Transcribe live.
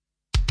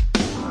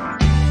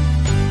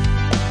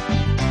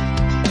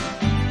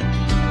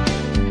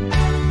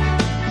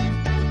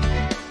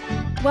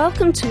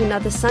Welcome to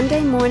another Sunday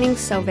morning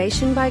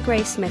Salvation by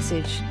Grace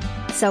message.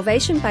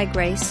 Salvation by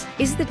Grace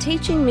is the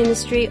teaching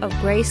ministry of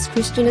Grace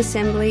Christian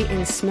Assembly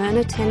in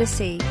Smyrna,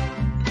 Tennessee.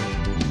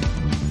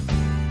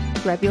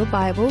 Grab your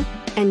Bible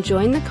and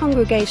join the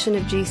congregation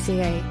of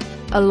GCA,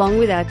 along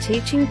with our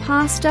teaching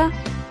pastor,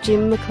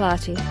 Jim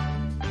McClarty.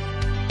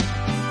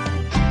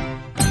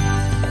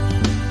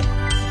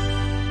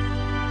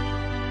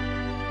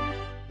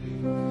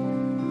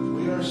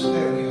 We are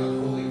standing on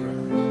holy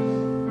ground.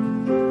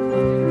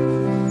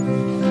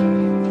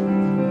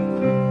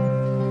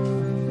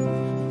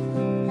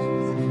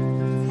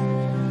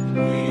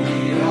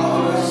 We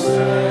are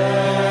standing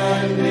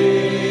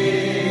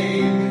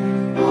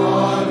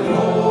on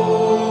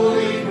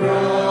holy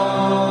ground,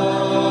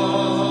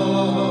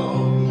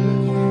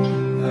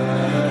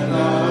 and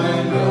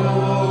I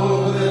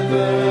know that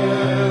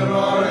there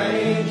are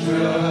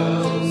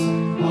angels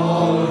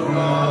all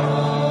around.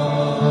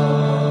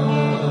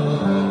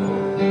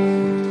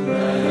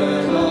 Let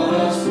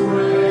us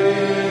praise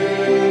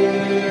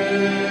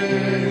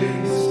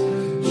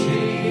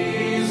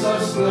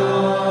Jesus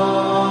now.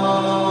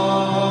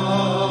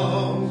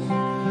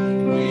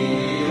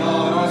 We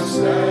are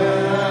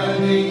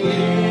standing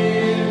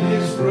in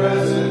His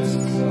presence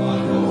on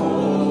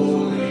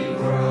holy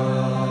ground.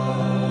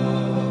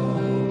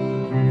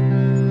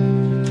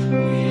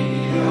 We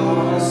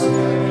are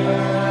standing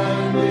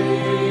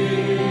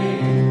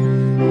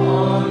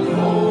on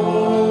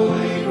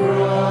holy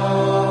ground,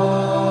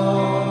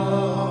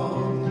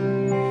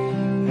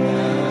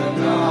 and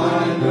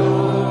I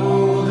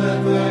know that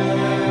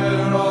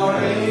there are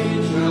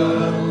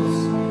angels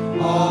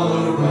all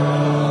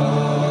around.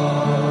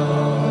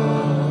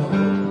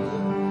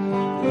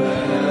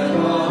 Let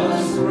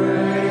us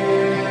praise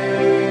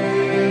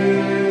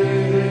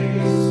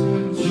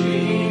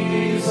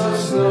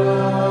Jesus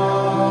now.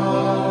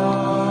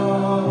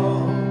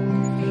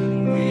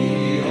 We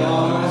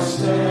are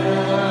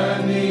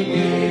standing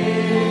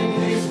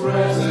in His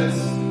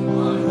presence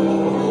on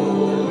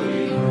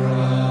holy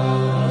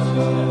ground.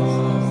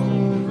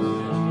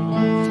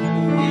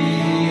 We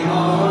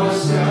are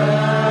standing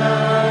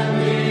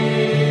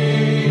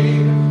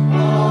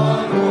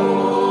on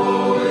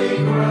holy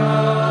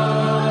ground,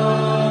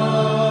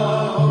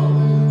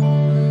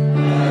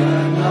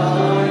 and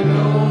I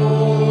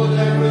know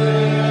that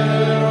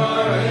there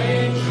are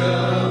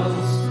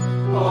angels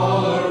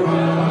all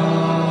around.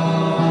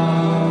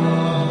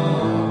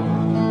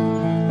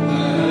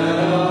 Let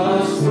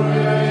us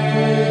praise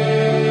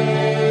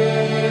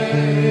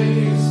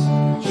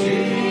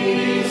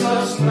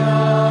Jesus now.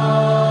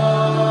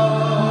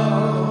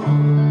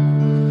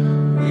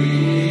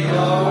 We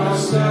are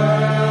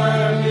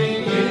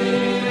standing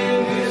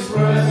in His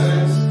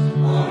presence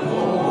on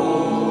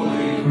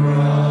holy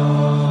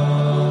ground.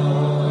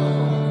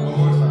 One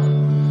more time.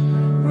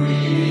 We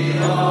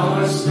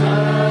are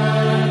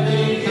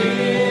standing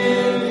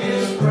in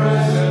His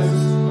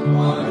presence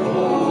on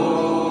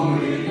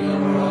holy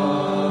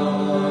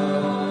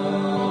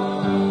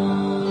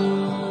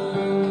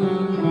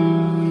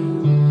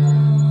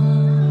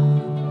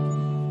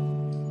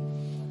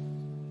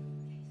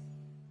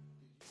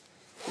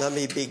Let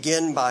me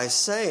begin by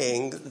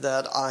saying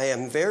that I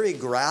am very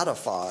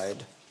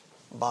gratified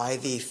by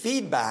the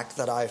feedback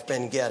that I've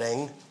been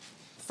getting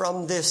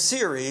from this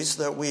series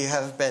that we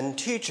have been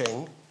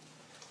teaching.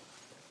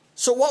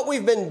 So what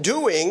we've been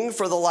doing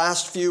for the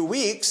last few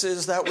weeks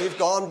is that we've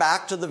gone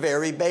back to the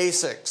very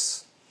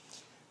basics.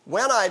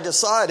 When I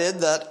decided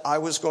that I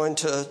was going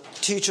to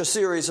teach a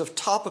series of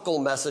topical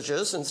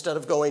messages instead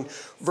of going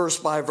verse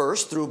by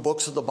verse through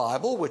books of the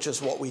Bible, which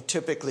is what we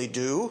typically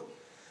do,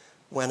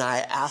 when I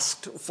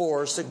asked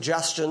for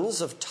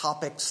suggestions of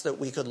topics that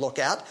we could look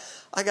at,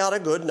 I got a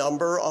good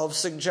number of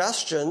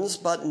suggestions,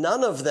 but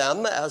none of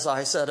them, as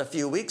I said a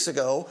few weeks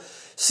ago,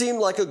 seemed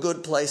like a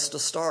good place to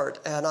start.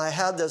 And I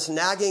had this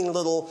nagging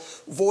little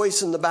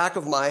voice in the back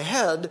of my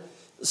head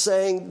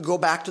saying, go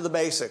back to the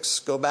basics,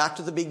 go back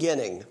to the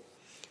beginning.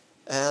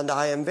 And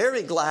I am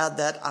very glad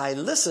that I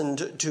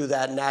listened to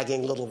that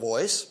nagging little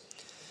voice,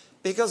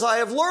 because I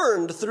have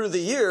learned through the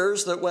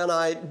years that when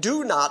I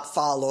do not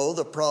follow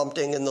the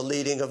prompting and the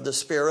leading of the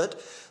Spirit,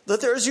 that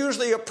there's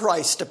usually a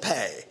price to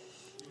pay.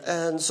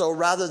 And so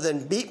rather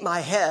than beat my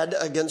head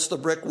against the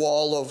brick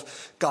wall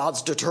of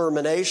God's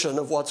determination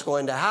of what's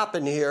going to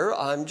happen here,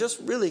 I'm just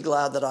really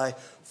glad that I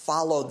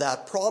followed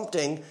that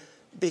prompting,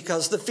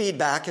 because the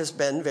feedback has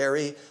been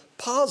very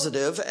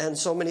positive and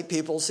so many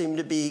people seem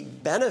to be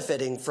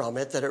benefiting from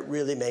it that it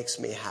really makes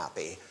me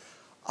happy.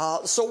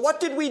 So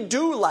what did we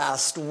do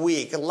last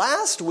week?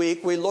 Last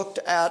week we looked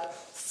at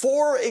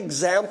 4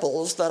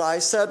 examples that I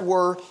said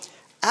were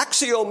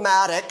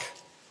axiomatic,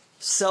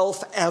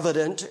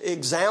 self-evident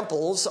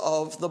examples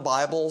of the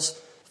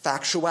Bible's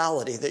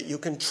factuality, that you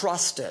can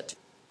trust it,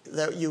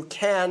 that you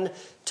can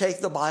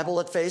take the Bible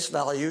at face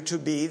value to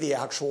be the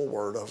actual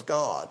Word of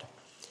God.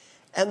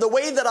 And the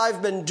way that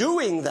I've been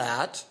doing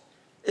that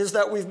is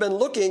that we've been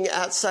looking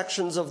at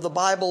sections of the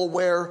Bible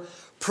where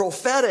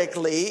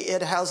prophetically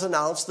it has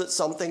announced that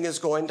something is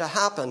going to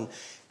happen.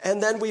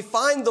 And then we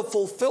find the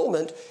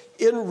fulfillment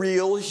in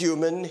real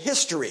human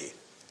history,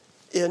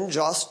 in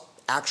just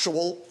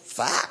actual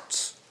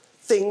facts,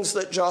 things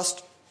that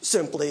just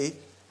simply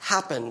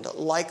happened,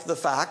 like the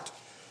fact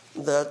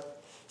that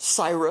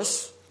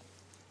Cyrus,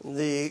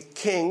 the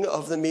king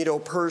of the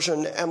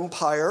Medo-Persian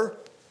Empire,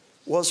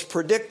 was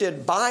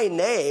predicted by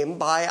name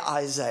by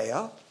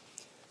Isaiah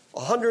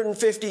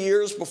 150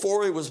 years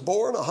before he was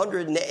born,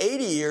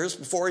 180 years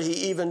before he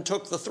even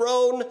took the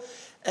throne.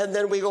 And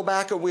then we go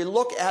back and we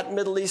look at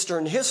Middle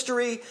Eastern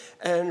history,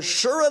 and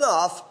sure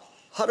enough,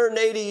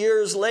 180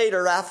 years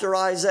later, after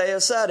Isaiah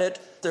said it,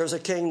 there's a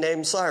king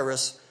named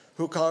Cyrus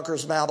who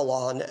conquers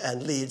Babylon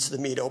and leads the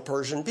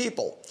Medo-Persian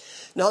people.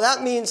 Now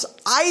that means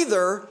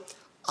either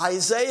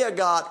Isaiah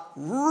got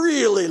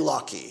really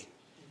lucky,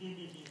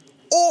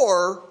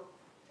 or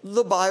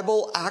the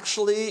Bible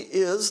actually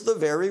is the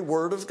very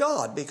Word of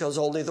God, because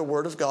only the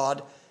Word of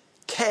God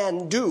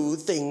can do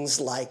things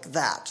like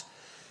that.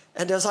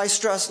 And as I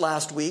stressed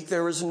last week,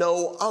 there is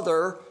no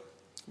other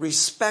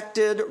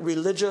respected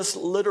religious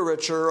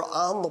literature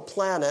on the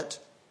planet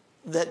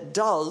that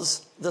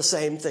does the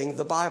same thing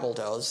the Bible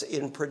does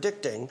in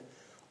predicting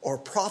or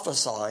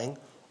prophesying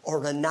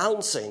or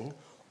announcing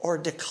or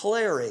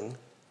declaring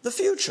the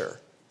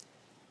future.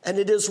 And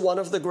it is one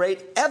of the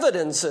great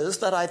evidences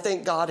that I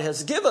think God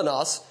has given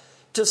us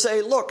to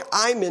say, look,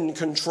 I'm in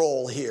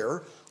control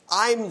here.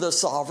 I'm the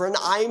sovereign.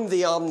 I'm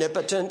the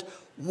omnipotent.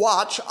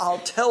 Watch, I'll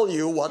tell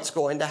you what's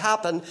going to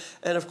happen.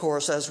 And of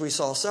course, as we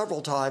saw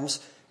several times,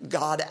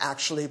 God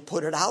actually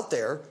put it out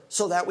there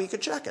so that we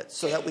could check it,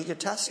 so that we could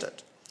test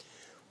it.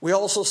 We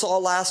also saw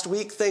last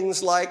week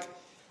things like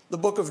the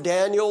book of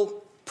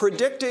Daniel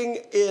predicting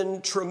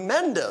in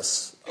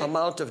tremendous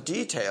amount of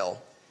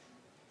detail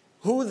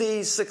who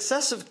the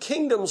successive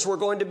kingdoms were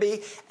going to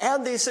be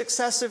and the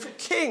successive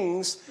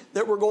kings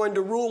that were going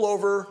to rule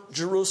over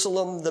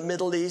Jerusalem, the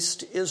Middle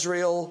East,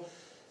 Israel.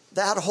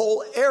 That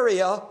whole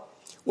area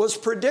was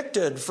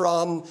predicted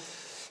from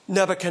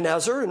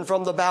Nebuchadnezzar and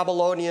from the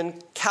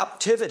Babylonian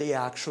captivity,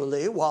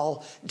 actually,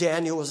 while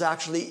Daniel was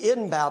actually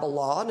in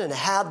Babylon and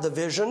had the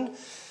vision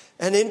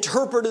and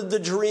interpreted the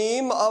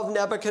dream of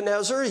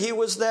Nebuchadnezzar. He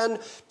was then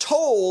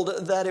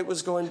told that it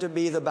was going to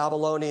be the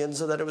Babylonians,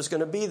 and that it was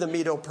going to be the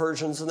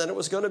Medo-Persians, and then it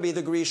was going to be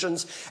the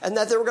Grecians, and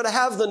that they were going to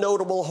have the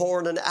notable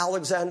horn and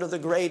Alexander the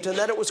Great, and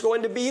that it was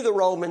going to be the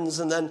Romans,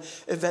 and then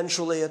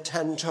eventually a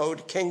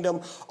 10-toed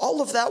kingdom.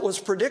 All of that was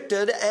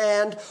predicted,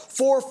 and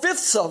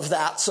 4/5 of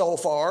that so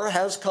far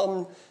has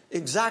come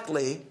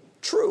exactly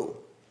true.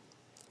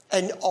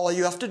 And all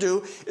you have to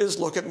do is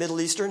look at Middle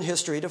Eastern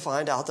history to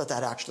find out that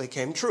that actually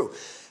came true.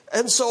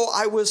 And so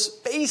I was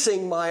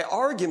basing my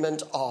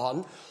argument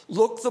on,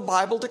 look, the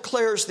Bible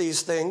declares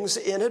these things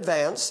in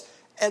advance,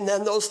 and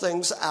then those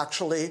things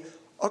actually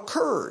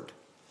occurred.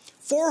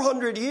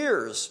 400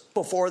 years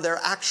before there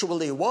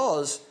actually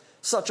was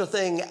such a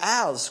thing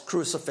as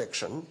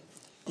crucifixion,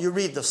 you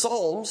read the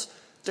Psalms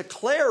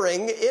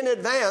declaring in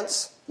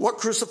advance what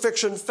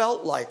crucifixion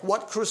felt like,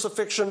 what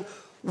crucifixion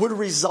would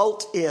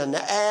result in.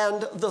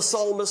 And the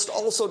psalmist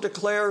also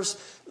declares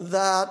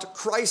that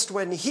Christ,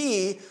 when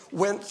he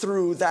went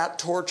through that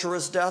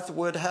torturous death,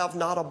 would have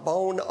not a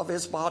bone of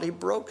his body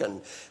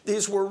broken.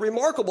 These were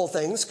remarkable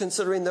things,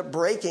 considering that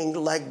breaking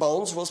leg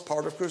bones was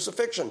part of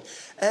crucifixion.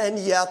 And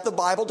yet the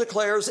Bible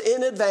declares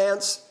in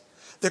advance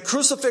that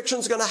crucifixion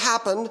is going to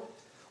happen,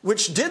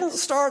 which didn't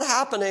start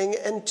happening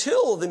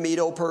until the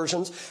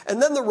Medo-Persians.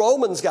 And then the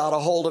Romans got a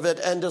hold of it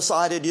and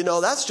decided,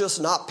 that's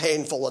just not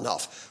painful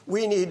enough.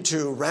 We need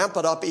to ramp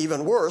it up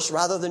even worse.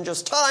 Rather than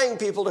just tying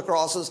people to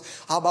crosses,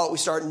 how about we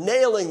start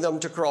nailing them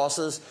to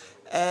crosses?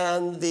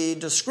 And the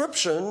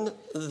description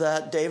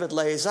that David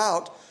lays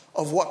out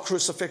of what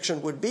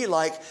crucifixion would be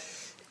like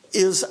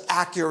is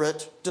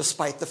accurate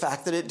despite the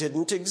fact that it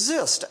didn't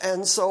exist.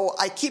 And so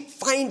I keep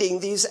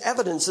finding these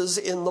evidences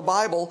in the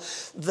Bible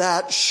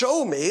that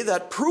show me,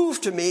 that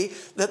prove to me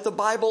that the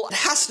Bible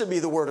has to be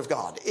the Word of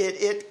God.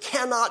 It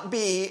cannot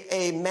be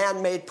a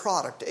man-made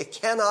product. It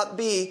cannot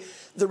be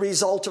the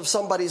result of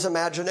somebody's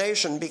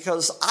imagination,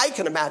 because I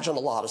can imagine a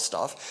lot of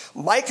stuff.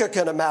 Micah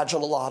can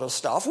imagine a lot of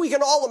stuff. We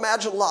can all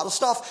imagine a lot of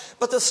stuff,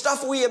 but the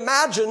stuff we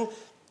imagine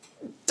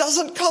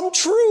doesn't come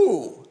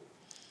true.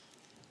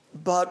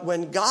 But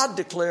when God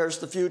declares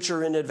the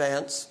future in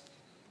advance,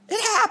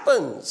 it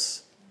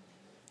happens.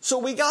 So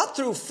we got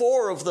through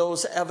 4 of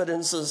those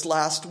evidences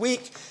last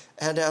week.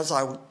 And as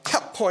I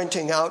kept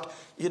pointing out,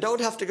 you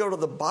don't have to go to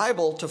the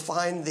Bible to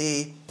find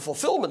the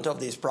fulfillment of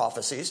these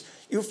prophecies.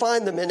 You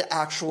find them in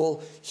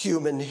actual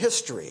human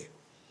history.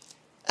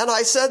 And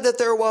I said that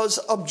there was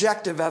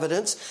objective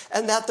evidence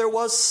and that there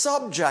was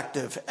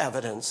subjective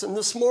evidence. And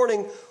this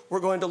morning, we're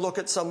going to look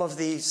at some of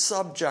the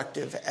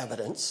subjective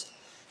evidence.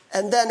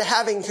 And then,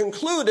 having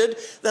concluded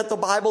that the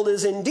Bible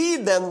is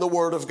indeed then the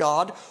Word of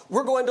God,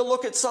 we're going to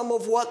look at some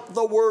of what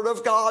the Word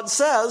of God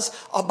says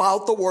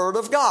about the Word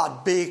of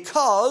God.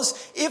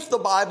 Because if the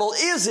Bible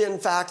is in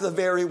fact the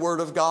very Word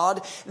of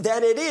God,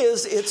 then it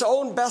is its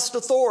own best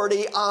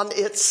authority on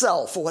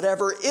itself.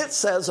 Whatever it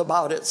says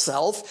about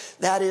itself,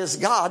 that is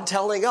God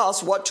telling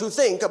us what to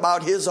think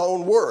about His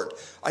own Word.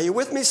 Are you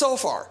with me so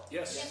far?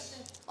 Yes.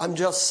 I'm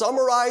just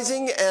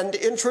summarizing and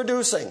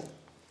introducing.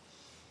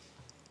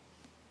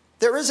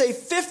 There is a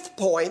fifth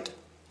point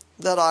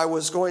that I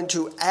was going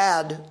to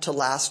add to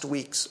last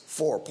week's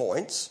 4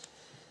 points.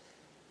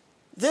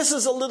 This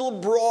is a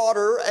little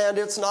broader, and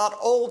it's not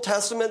Old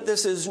Testament,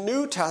 this is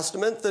New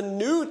Testament. The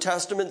New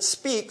Testament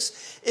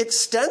speaks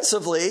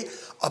extensively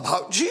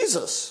about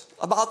Jesus,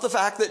 about the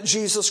fact that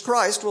Jesus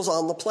Christ was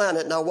on the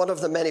planet. Now, one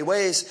of the many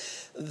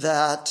ways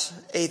that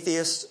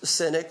atheists,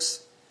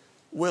 cynics,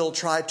 will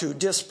try to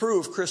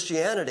disprove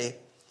Christianity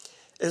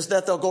is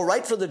that they'll go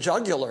right for the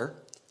jugular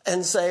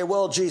and say,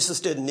 well, Jesus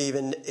didn't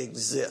even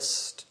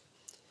exist.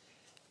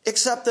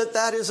 Except that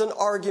that is an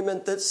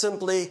argument that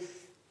simply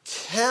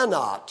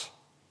cannot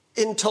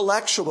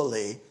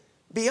intellectually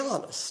be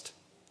honest.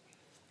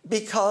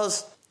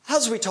 Because,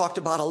 as we talked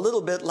about a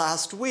little bit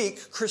last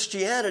week,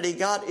 Christianity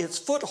got its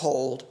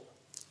foothold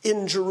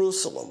in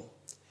Jerusalem.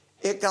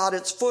 It got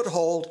its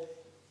foothold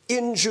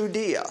in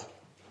Judea,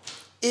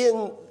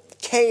 in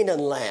Canaan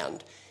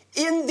land,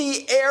 in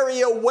the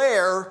area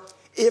where,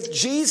 if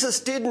Jesus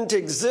didn't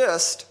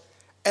exist,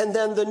 and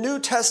then the New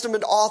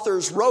Testament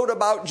authors wrote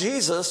about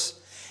Jesus,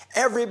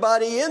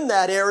 everybody in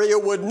that area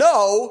would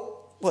know,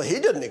 well, he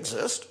didn't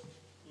exist.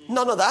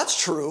 None of that's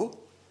true.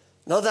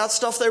 None of that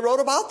stuff they wrote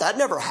about, that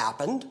never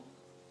happened.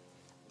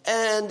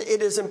 And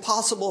it is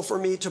impossible for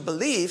me to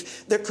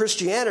believe that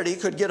Christianity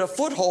could get a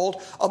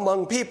foothold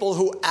among people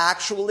who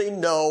actually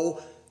know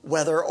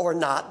whether or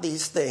not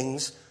these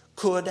things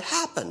could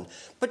happen.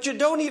 But you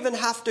don't even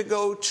have to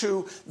go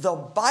to the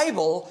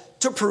Bible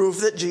to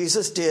prove that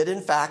Jesus did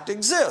in fact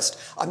exist.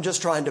 I'm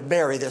just trying to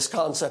bury this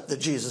concept that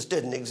Jesus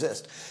didn't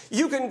exist.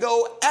 You can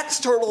go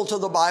external to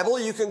the Bible,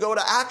 you can go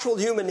to actual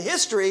human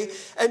history,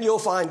 and you'll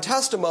find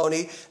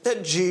testimony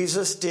that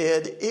Jesus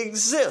did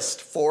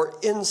exist. For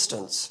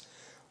instance,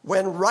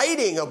 when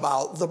writing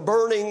about the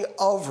burning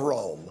of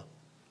Rome,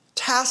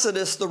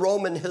 Tacitus, the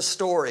Roman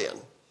historian,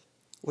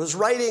 was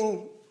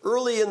writing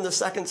early in the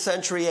 2nd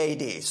century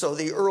AD, so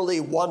the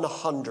early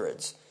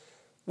 100s,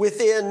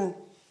 within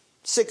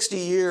 60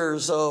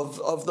 years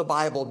of the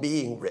Bible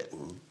being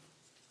written.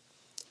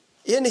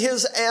 In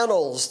his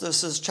Annals,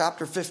 this is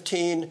chapter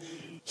 15,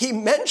 he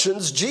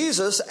mentions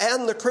Jesus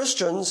and the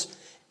Christians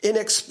in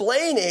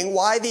explaining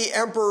why the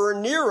Emperor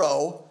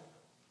Nero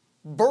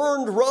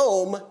burned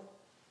Rome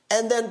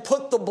and then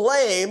put the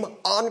blame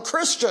on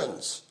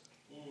Christians.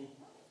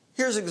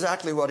 Here's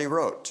exactly what he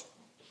wrote.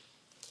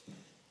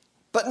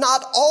 But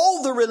not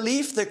all the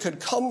relief that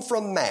could come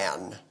from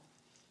man,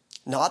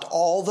 not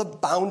all the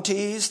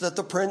bounties that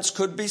the prince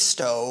could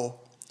bestow,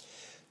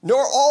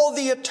 nor all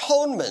the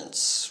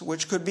atonements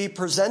which could be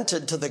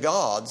presented to the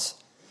gods,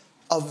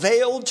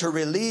 availed to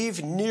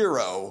relieve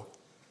Nero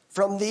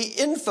from the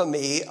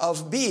infamy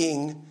of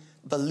being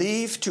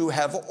believed to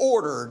have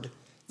ordered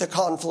the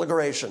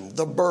conflagration,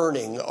 the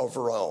burning of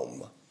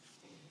Rome.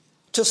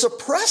 To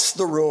suppress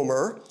the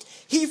rumor,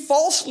 he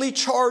falsely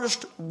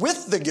charged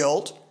with the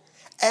guilt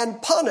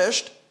and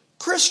punished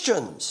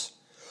Christians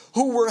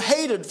who were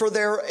hated for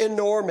their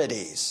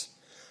enormities.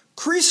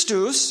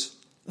 Christus,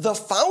 the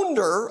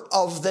founder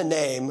of the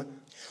name,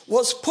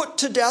 was put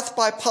to death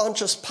by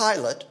Pontius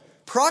Pilate,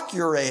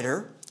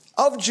 procurator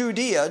of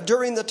Judea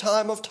during the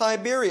time of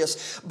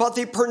Tiberius. But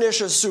the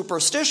pernicious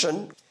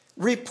superstition,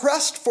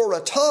 repressed for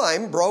a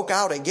time, broke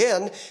out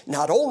again,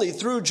 not only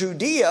through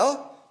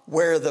Judea,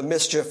 where the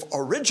mischief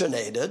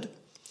originated,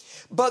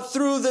 but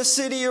through the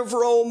city of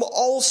Rome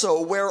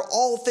also, where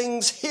all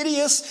things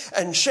hideous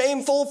and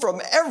shameful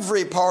from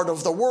every part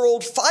of the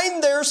world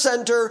find their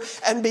center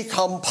and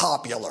become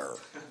popular.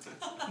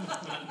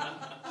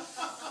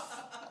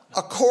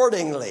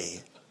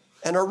 Accordingly,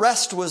 an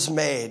arrest was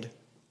made,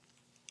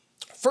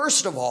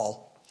 first of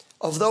all,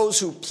 of those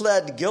who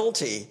pled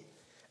guilty,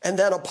 and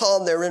then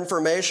upon their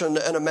information,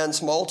 an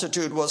immense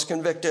multitude was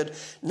convicted,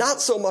 not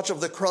so much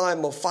of the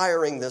crime of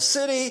firing the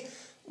city,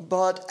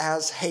 but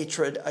as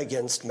hatred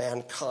against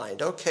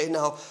mankind. Okay,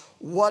 now,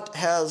 what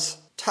has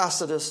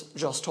Tacitus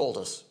just told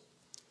us?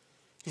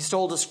 He's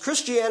told us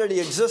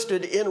Christianity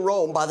existed in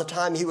Rome by the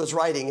time he was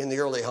writing in the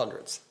early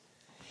hundreds.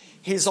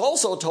 He's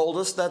also told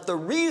us that the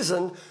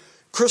reason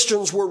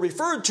Christians were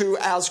referred to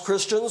as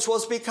Christians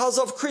was because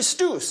of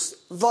Christus,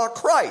 the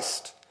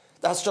Christ.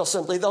 That's just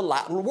simply the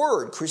Latin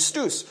word,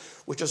 Christus,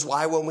 which is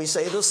why when we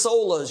say the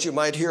solas, you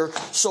might hear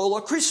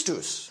sola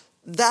Christus.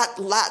 That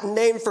Latin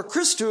name for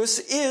Christus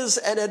is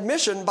an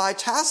admission by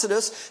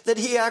Tacitus that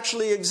he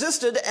actually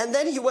existed, and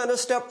then he went a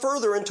step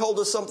further and told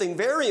us something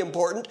very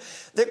important,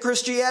 that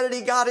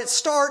Christianity got its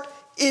start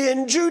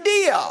in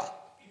Judea,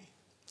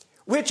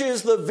 which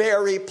is the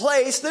very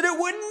place that it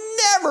would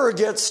never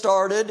get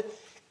started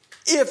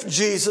if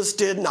Jesus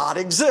did not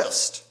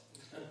exist.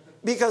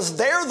 Because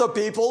they're the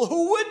people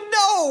who would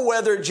know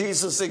whether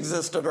Jesus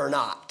existed or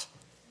not.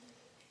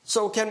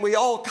 So can we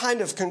all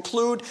kind of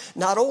conclude,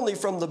 not only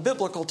from the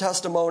biblical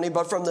testimony,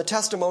 but from the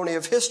testimony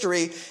of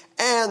history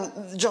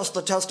and just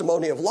the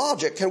testimony of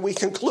logic, can we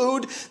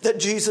conclude that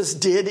Jesus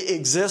did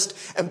exist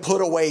and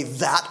put away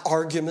that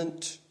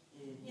argument?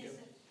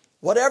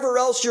 Whatever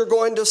else you're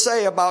going to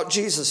say about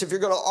Jesus, if you're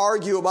going to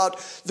argue about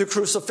the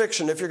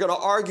crucifixion, if you're going to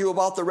argue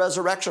about the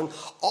resurrection,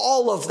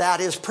 all of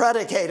that is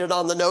predicated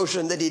on the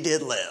notion that he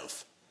did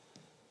live.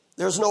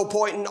 There's no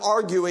point in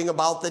arguing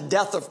about the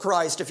death of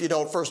Christ if you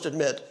don't first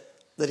admit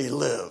that he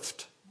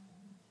lived.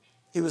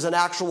 He was an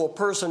actual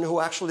person who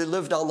actually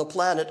lived on the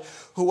planet,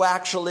 who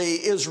actually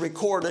is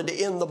recorded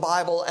in the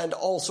Bible and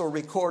also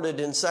recorded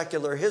in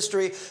secular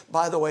history.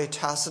 By the way,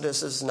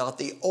 Tacitus is not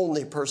the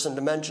only person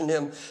to mention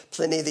him.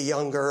 Pliny the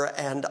Younger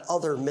and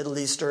other Middle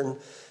Eastern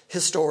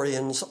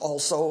historians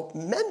also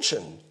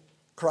mention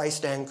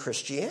Christ and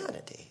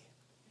Christianity.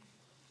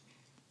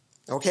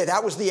 Okay,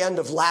 that was the end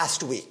of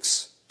last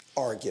week's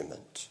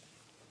argument.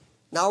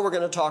 Now we're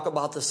going to talk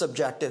about the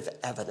subjective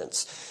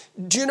evidence.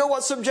 Do you know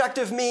what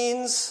subjective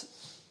means?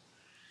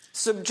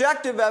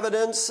 Subjective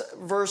evidence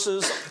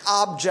versus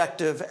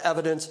objective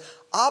evidence.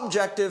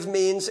 Objective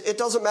means it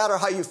doesn't matter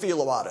how you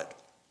feel about it.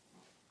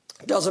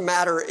 It doesn't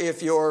matter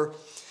if you're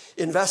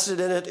invested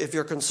in it, if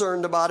you're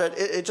concerned about it.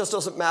 It just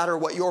doesn't matter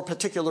what your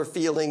particular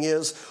feeling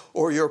is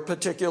or your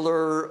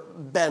particular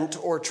bent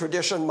or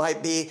tradition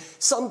might be.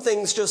 Some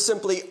things just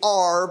simply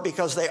are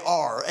because they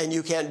are, and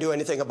you can't do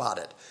anything about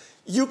it.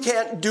 You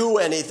can't do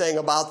anything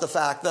about the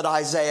fact that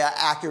Isaiah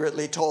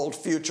accurately told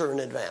future in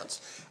advance.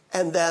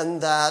 And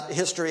then that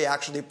history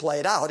actually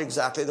played out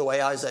exactly the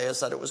way Isaiah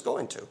said it was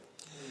going to.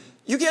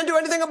 You can't do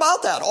anything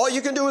about that. All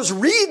you can do is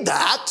read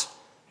that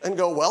and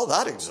go, well,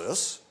 that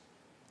exists.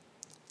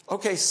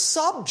 Okay,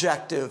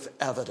 subjective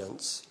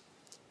evidence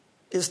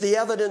is the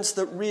evidence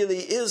that really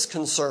is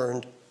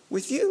concerned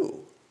with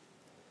you.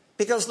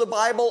 Because the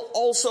Bible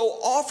also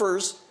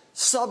offers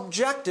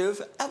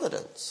subjective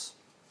evidence.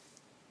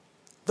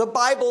 The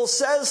Bible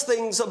says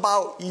things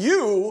about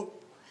you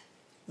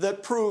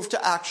that prove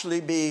to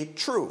actually be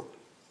true.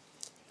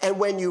 And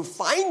when you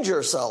find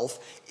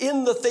yourself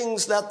in the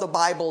things that the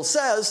Bible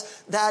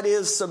says, that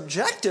is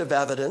subjective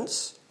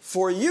evidence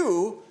for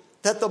you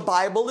that the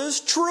Bible is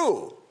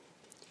true.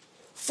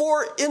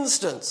 For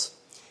instance,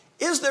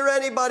 is there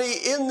anybody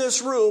in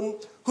this room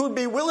who'd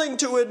be willing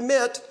to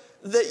admit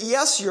that,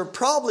 yes, you're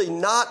probably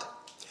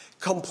not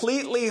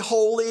completely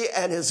holy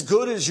and as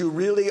good as you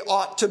really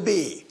ought to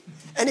be?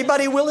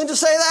 Anybody willing to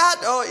say that?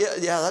 Oh,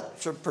 yeah, that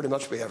should pretty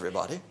much be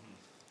everybody.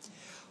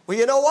 Well,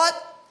 you know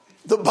what?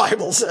 The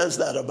Bible says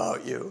that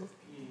about you.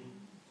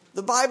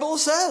 The Bible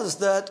says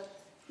that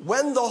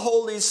when the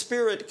Holy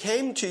Spirit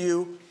came to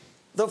you,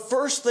 the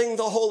first thing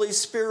the Holy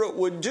Spirit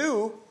would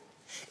do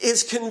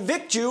is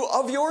convict you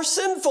of your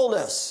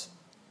sinfulness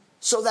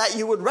so that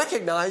you would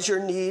recognize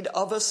your need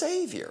of a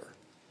Savior.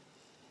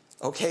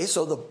 Okay,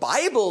 so the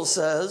Bible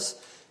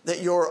says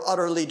that you're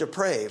utterly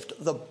depraved.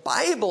 The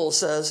Bible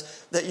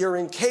says that you're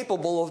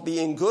incapable of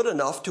being good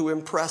enough to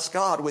impress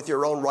God with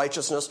your own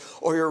righteousness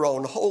or your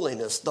own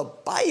holiness. The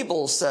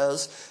Bible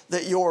says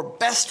that your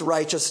best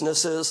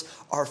righteousnesses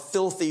are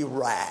filthy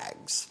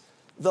rags.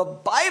 The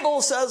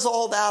Bible says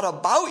all that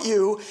about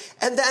you,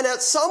 and then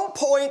at some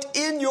point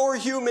in your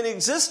human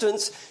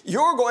existence,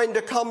 you're going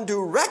to come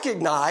to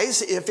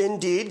recognize, if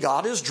indeed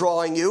God is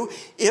drawing you,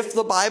 if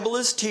the Bible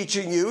is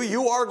teaching you,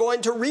 you are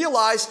going to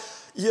realize,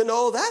 you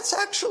know, that's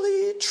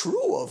actually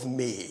true of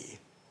me.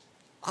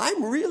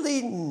 I'm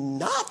really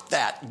not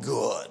that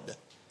good.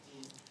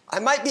 I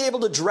might be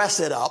able to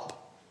dress it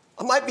up.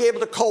 I might be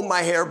able to comb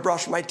my hair,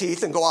 brush my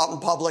teeth, and go out in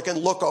public and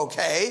look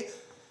okay.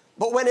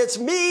 But when it's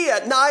me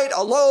at night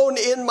alone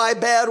in my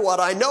bed, what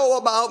I know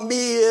about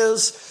me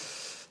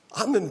is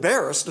I'm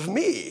embarrassed of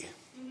me.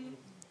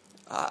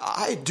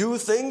 I do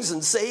things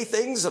and say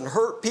things and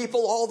hurt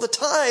people all the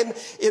time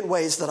in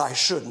ways that I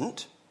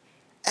shouldn't.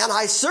 And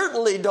I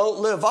certainly don't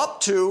live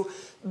up to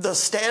the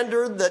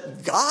standard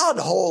that God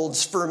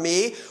holds for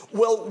me.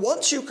 Well,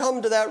 once you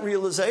come to that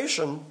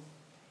realization,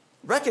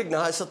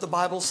 recognize that the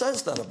Bible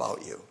says that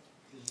about you.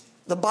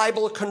 The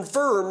Bible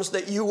confirms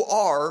that you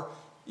are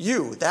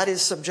you. That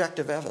is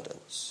subjective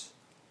evidence.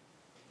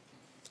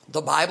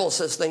 The Bible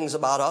says things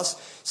about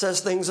us, says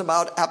things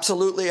about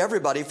absolutely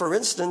everybody. For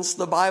instance,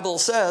 the Bible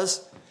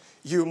says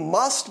you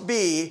must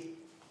be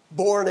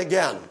born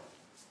again.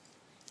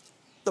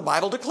 The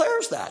Bible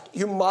declares that.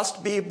 You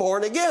must be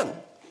born again.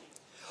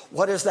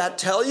 What does that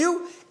tell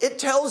you? It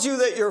tells you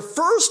that your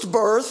first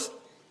birth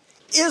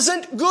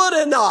isn't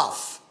good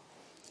enough.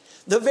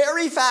 The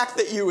very fact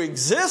that you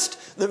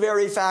exist, the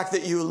very fact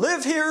that you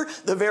live here,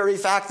 the very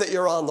fact that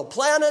you're on the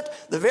planet,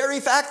 the very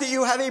fact that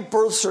you have a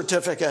birth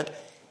certificate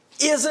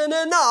isn't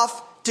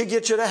enough to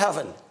get you to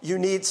heaven. You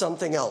need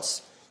something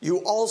else. You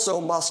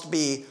also must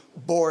be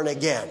born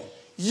again.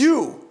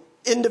 You,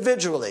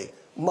 individually,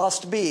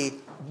 must be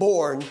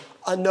born.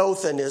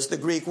 Anothen is the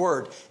Greek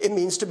word. It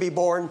means to be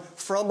born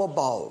from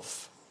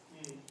above.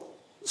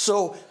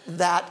 So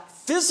that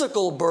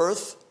physical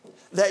birth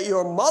that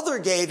your mother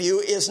gave you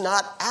is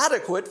not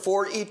adequate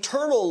for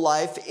eternal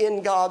life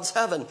in God's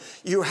heaven.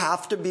 You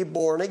have to be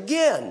born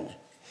again.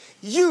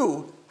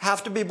 You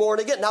have to be born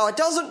again. Now, it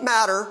doesn't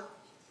matter,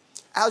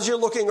 as you're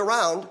looking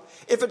around,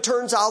 if it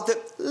turns out that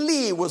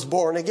Lee was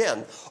born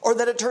again, or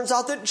that it turns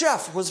out that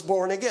Jeff was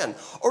born again,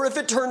 or if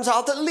it turns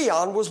out that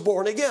Leon was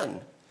born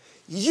again.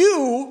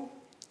 You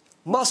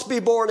must be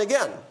born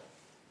again.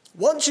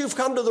 Once you've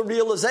come to the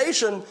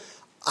realization,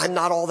 I'm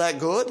not all that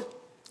good.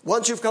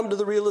 Once you've come to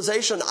the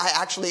realization, I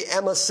actually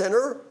am a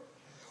sinner,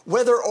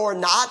 whether or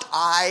not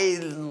I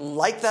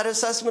like that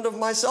assessment of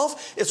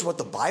myself, it's what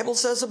the Bible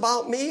says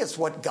about me, it's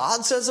what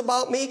God says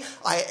about me,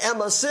 I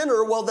am a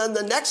sinner, well then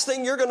the next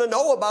thing you're going to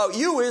know about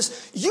you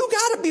is you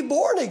got to be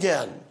born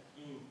again.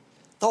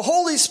 The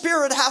Holy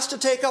Spirit has to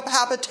take up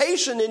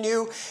habitation in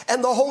you,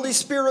 and the Holy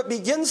Spirit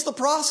begins the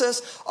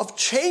process of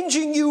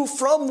changing you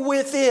from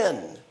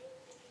within.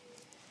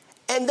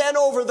 And then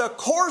over the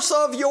course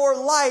of your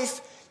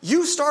life,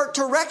 you start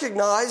to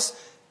recognize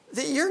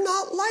that you're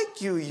not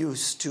like you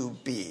used to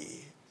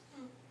be.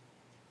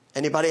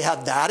 Anybody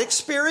had that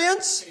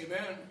experience?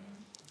 Amen.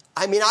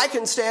 I mean, I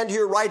can stand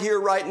here,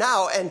 right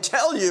now, and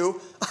tell you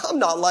I'm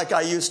not like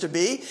I used to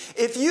be.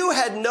 If you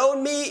had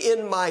known me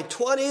in my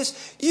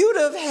 20s, you'd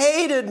have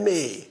hated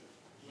me.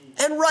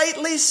 And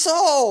rightly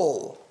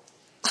so.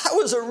 I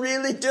was a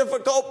really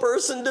difficult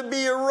person to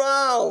be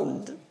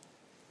around.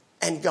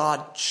 And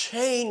God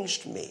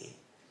changed me.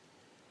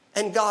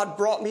 And God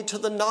brought me to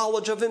the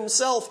knowledge of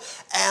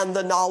himself and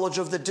the knowledge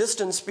of the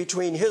distance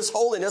between his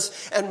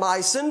holiness and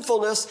my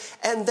sinfulness.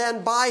 And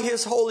then by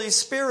his Holy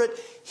Spirit,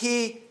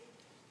 he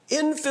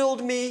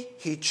infilled me,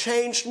 he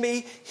changed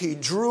me, he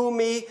drew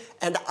me,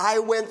 and I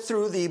went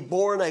through the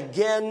born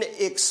again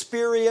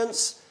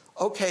experience.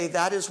 Okay,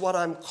 that is what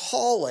I'm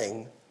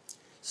calling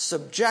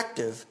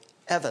subjective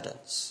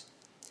evidence.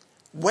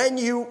 When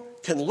you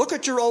can look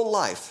at your own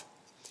life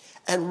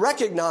and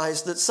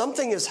recognize that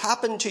something has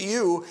happened to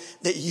you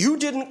that you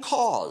didn't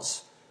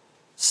cause,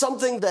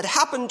 something that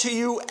happened to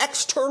you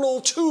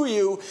external to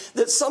you,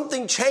 that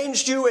something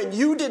changed you and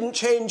you didn't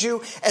change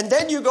you, and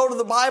then you go to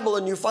the Bible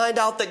and you find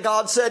out that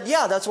God said,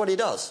 yeah, that's what he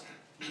does.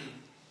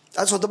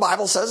 That's what the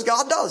Bible says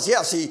God does.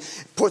 Yes, he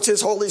puts his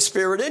Holy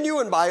Spirit in you,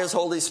 and by his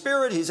Holy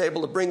Spirit, he's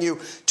able to bring you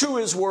to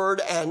his word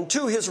and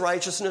to his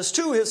righteousness,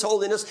 to his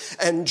holiness,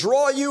 and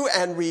draw you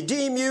and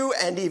redeem you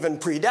and even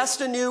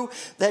predestine you,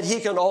 that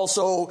he can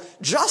also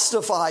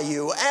justify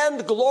you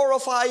and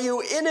glorify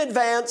you in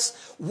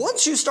advance.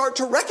 Once you start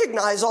to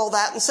recognize all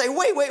that and say,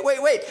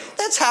 wait,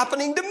 that's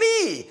happening to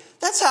me.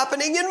 That's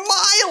happening in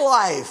my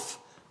life.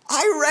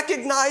 I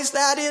recognize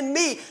that in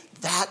me.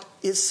 That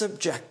is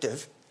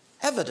subjective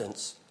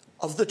evidence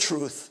of the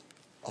truth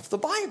of the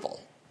Bible.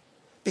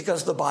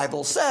 Because the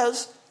Bible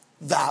says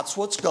that's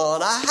what's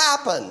gonna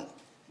happen.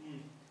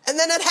 And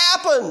then it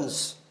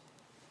happens.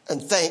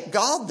 And thank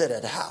God that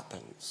it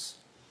happens.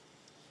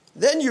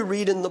 Then you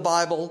read in the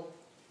Bible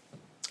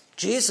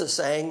Jesus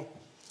saying,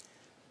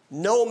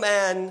 no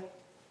man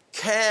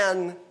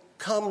can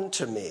come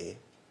to me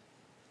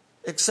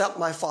except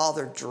my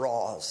Father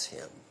draws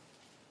him.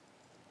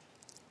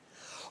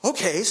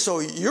 Okay, so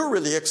you're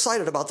really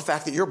excited about the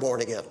fact that you're born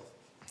again.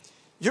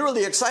 You're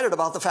really excited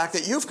about the fact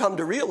that you've come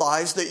to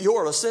realize that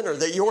you're a sinner,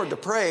 that you're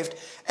depraved,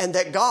 and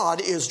that God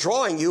is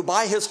drawing you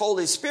by his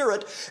Holy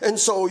Spirit, and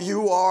so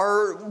you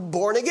are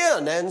born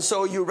again, and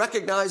so you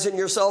recognize in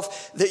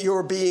yourself that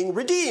you're being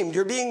redeemed,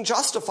 you're being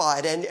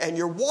justified, and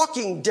you're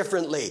walking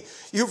differently.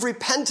 You've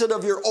repented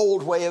of your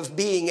old way of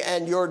being,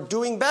 and you're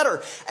doing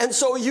better. And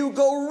so you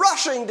go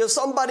rushing to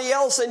somebody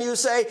else and you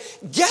say,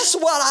 guess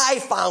what I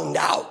found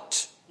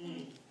out?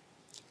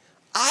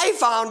 I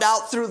found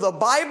out through the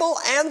Bible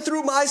and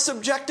through my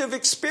subjective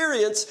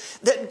experience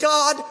that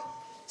God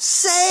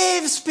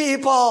saves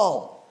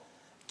people.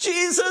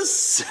 Jesus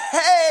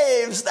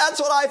saves. That's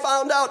what I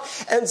found out.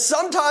 And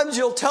sometimes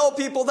you'll tell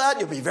people that.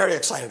 You'll be very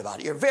excited about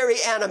it. You're very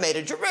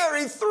animated. You're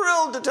very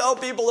thrilled to tell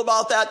people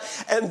about that.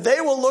 And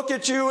they will look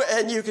at you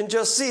and you can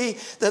just see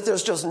that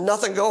there's just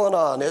nothing going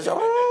on. It's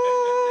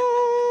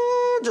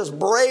just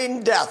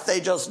brain death. They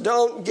just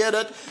don't get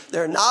it.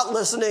 They're not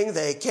listening.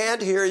 They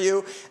can't hear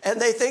you. And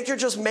they think you're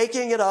just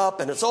making it up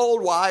and it's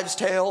old wives'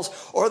 tales.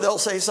 Or they'll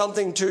say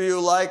something to you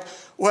like,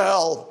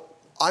 well,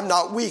 I'm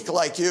not weak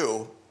like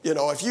you. You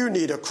know, if you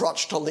need a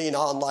crutch to lean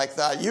on like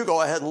that, you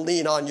go ahead and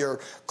lean on your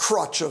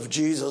crutch of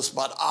Jesus,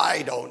 but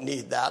I don't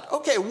need that.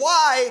 Okay,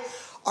 why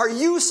are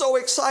you so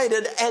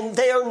excited and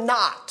they're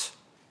not?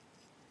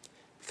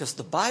 Because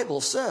the Bible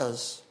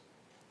says,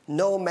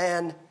 no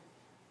man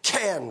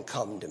can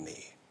come to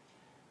me.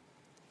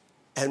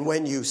 And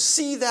when you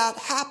see that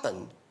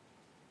happen,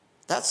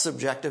 that's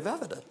subjective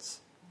evidence.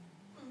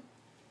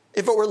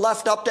 If it were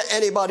left up to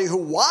anybody who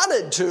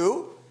wanted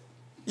to,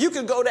 you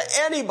could go to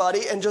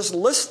anybody and just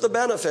list the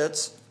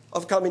benefits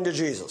of coming to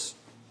Jesus.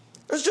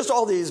 There's just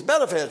all these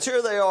benefits.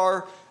 Here they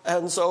are.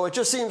 And so it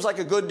just seems like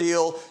a good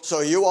deal. So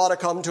you ought to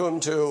come to him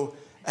too.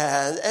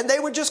 And they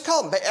would just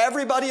come.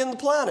 Everybody in the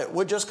planet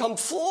would just come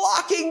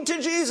flocking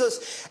to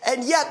Jesus.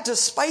 And yet,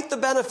 despite the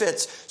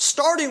benefits,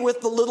 starting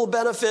with the little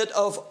benefit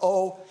of,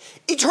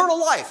 eternal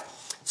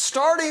life,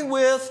 starting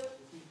with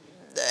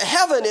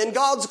heaven in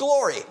God's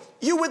glory,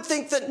 you would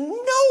think that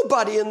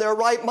nobody in their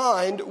right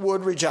mind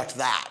would reject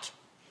that.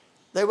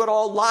 They would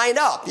all line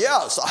up.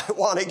 Yes, I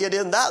want to get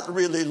in that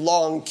really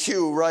long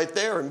queue right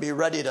there and be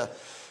ready to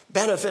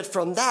benefit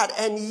from that.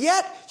 And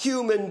yet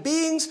human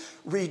beings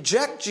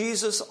reject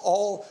Jesus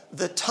all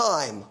the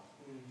time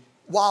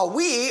while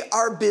we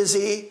are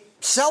busy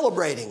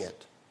celebrating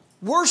it,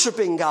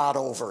 worshiping God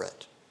over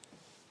it.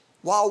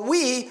 While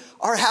we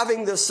are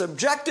having this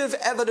subjective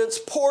evidence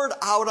poured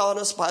out on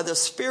us by the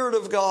Spirit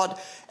of God,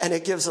 and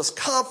it gives us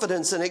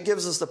confidence, and it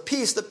gives us the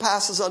peace that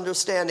passes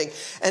understanding,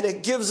 and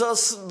it gives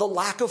us the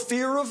lack of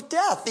fear of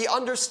death, the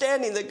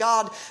understanding that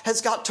God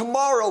has got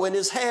tomorrow in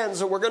his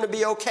hands and we're going to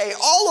be okay.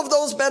 All of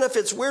those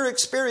benefits we're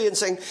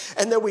experiencing,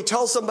 and then we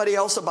tell somebody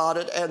else about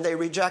it and they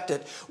reject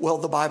it. Well,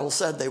 the Bible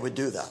said they would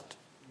do that.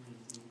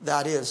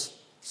 That is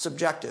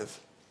subjective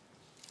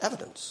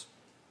evidence.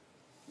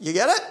 You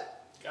get it?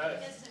 Got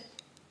it.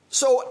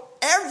 So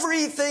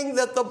everything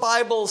that the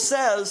Bible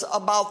says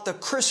about the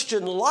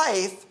Christian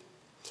life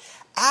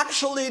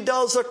actually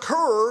does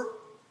occur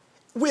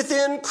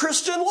within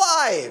Christian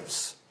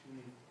lives.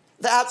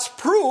 That's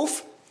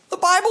proof the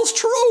Bible's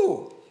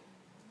true.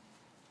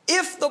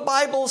 If the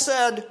Bible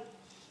said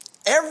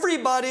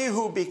everybody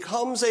who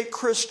becomes a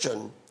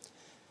Christian,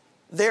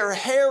 their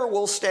hair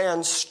will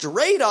stand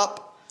straight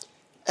up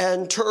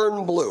and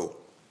turn blue.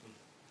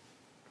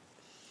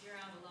 You're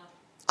out of luck.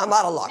 I'm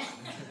out of luck.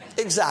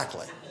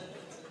 Exactly.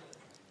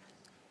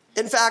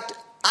 In fact,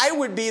 I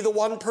would be the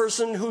one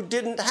person who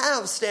didn't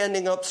have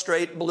standing up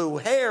straight blue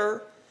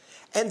hair,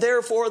 and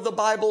therefore the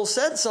Bible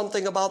said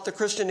something about the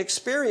Christian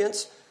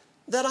experience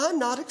that I'm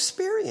not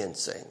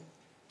experiencing.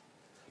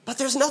 But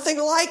there's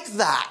nothing like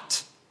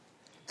that.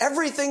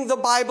 Everything the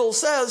Bible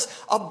says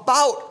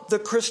about the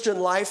Christian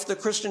life, the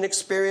Christian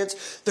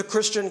experience, the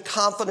Christian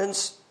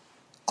confidence,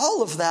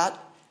 all of that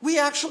we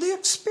actually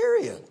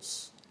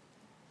experience.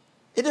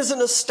 It is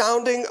an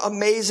astounding,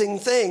 amazing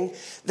thing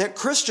that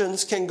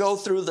Christians can go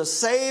through the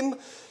same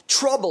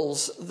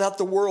troubles that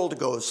the world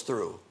goes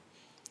through.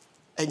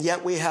 And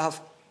yet we have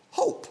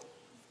hope.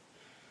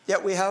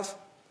 Yet we have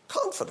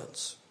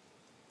confidence.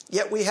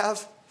 Yet we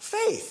have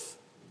faith.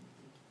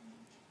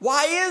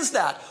 Why is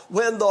that?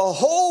 When the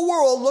whole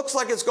world looks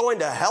like it's going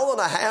to hell in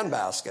a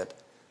handbasket,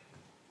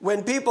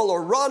 when people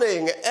are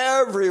running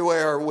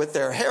everywhere with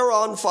their hair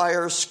on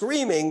fire,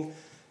 screaming,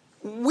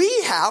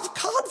 we have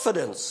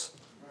confidence.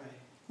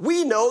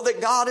 We know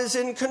that God is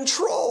in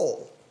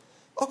control.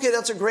 Okay,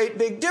 that's a great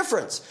big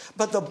difference.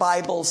 But the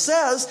Bible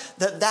says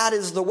that that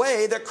is the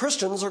way that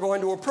Christians are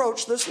going to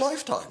approach this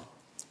lifetime.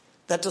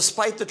 That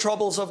despite the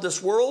troubles of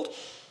this world,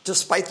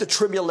 despite the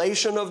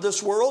tribulation of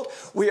this world,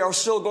 we are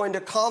still going to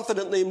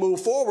confidently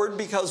move forward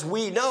because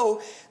we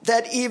know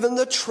that even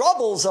the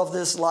troubles of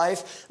this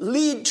life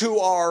lead to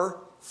our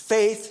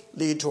faith,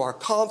 lead to our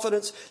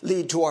confidence,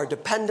 lead to our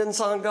dependence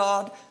on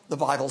God. The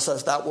Bible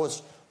says that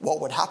was what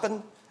would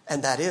happen,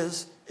 and that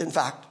is, in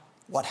fact,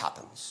 what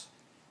happens.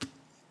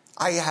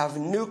 I have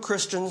new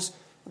Christians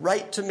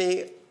write to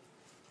me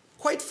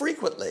quite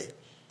frequently,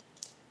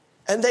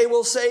 and they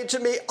will say to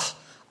me, oh,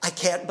 I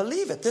can't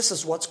believe it. This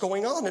is what's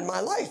going on in my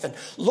life, and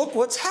look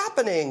what's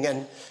happening.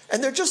 And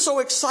they're just so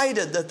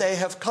excited that they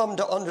have come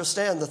to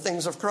understand the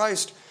things of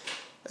Christ.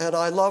 And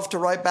I love to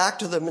write back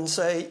to them and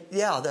say,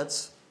 yeah,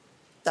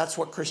 that's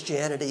what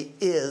Christianity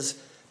is,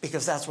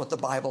 because that's what the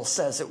Bible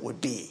says it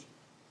would be.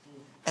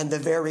 And the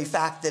very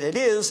fact that it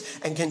is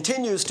and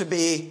continues to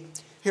be,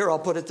 here, I'll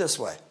put it this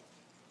way.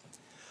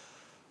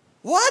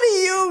 What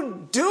are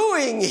you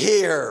doing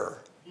here?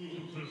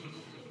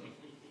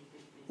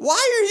 Why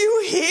are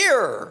you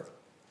here?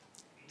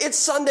 It's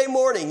Sunday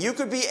morning. You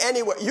could be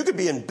anywhere. You could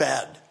be in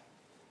bed.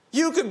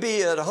 You could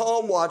be at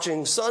home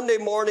watching Sunday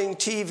morning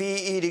TV,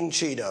 eating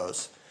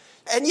Cheetos.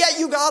 And yet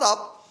you got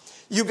up,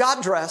 you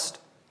got dressed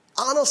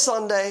on a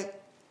Sunday,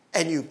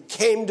 and you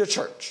came to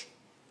church.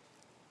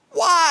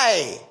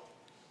 Why?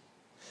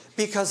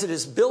 Because it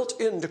is built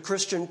into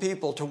Christian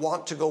people to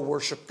want to go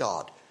worship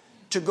God,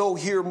 to go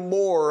hear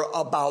more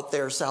about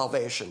their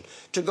salvation,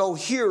 to go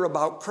hear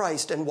about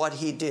Christ and what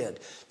he did,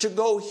 to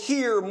go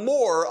hear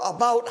more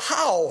about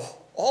how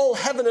all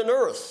heaven and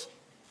earth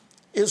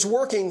is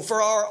working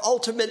for our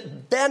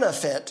ultimate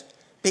benefit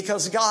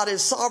because God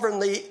is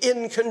sovereignly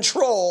in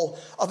control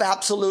of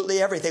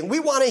absolutely everything. We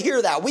want to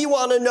hear that. We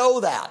want to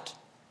know that.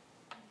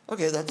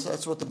 Okay,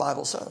 that's what the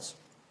Bible says.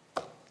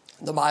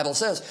 The Bible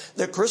says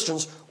that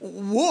Christians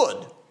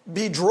would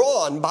be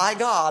drawn by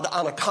God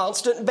on a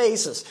constant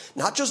basis.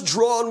 Not just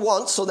drawn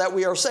once so that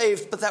we are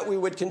saved, but that we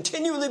would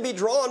continually be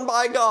drawn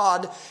by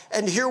God.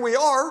 And here we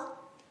are,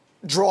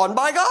 drawn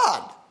by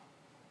God.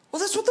 Well,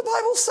 that's what the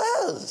Bible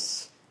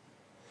says.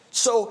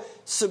 So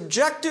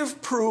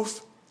subjective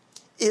proof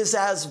is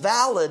as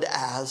valid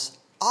as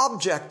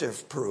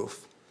objective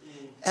proof.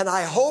 And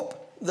I hope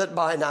that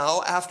by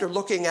now, after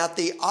looking at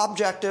the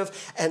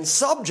objective and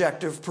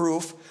subjective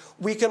proof,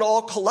 we can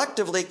all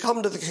collectively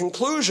come to the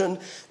conclusion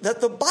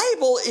that the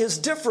Bible is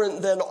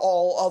different than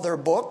all other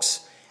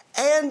books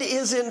and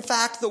is in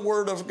fact the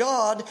Word of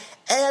God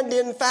and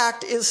in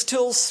fact is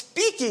still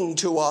speaking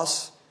to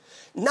us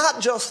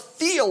not just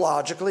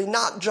theologically,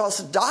 not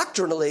just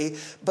doctrinally,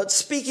 but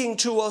speaking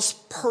to us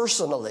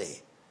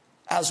personally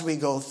as we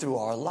go through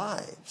our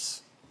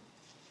lives.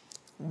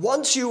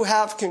 Once you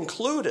have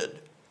concluded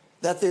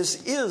that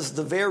this is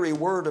the very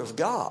Word of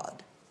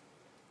God,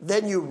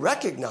 then you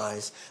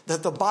recognize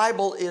that the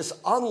Bible is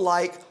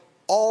unlike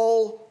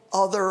all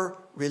other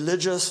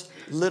religious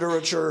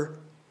literature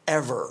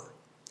ever.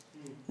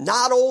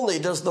 Not only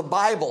does the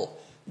Bible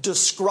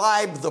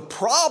describe the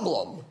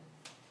problem,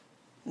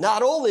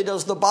 not only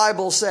does the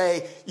Bible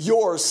say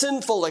you're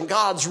sinful and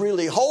God's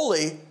really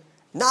holy,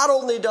 not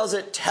only does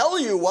it tell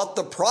you what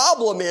the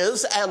problem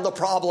is, and the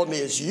problem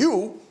is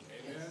you,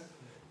 amen.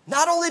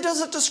 Not only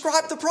does it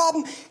describe the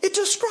problem, it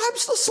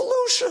describes the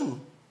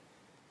solution.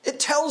 It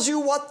tells you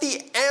what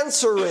the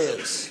answer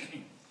is.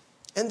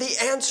 And the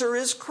answer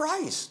is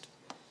Christ.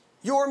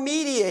 Your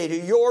mediator,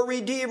 your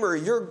redeemer,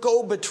 your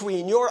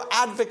go-between, your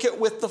advocate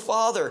with the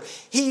Father.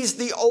 He's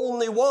the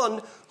only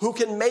one who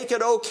can make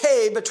it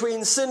okay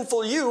between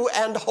sinful you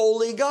and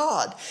holy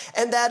God.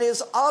 And that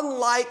is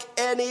unlike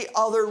any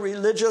other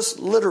religious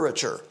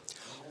literature.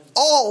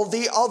 All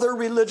the other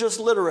religious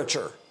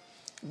literature.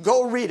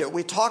 Go read it.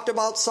 We talked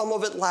about some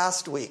of it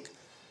last week.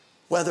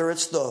 Whether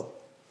it's the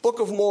Book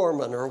of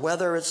Mormon, or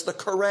whether it's the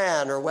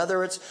Quran, or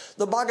whether it's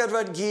the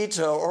Bhagavad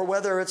Gita, or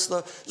whether it's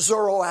the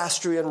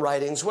Zoroastrian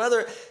writings,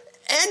 whether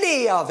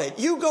any of it,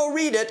 you go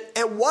read it,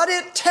 and what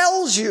it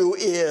tells you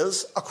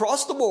is,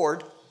 across the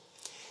board,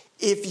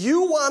 if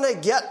you want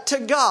to get to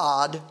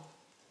God,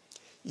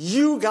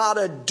 you got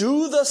to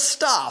do the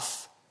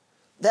stuff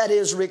that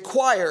is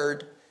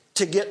required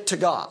to get to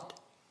God.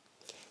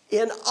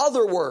 In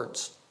other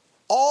words,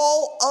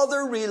 all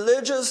other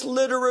religious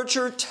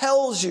literature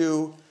tells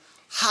you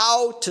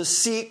how to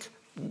seek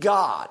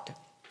God.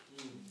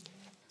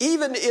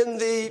 Even in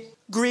the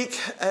Greek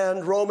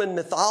and Roman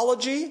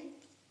mythology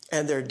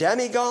and their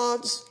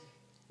demigods,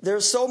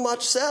 there's so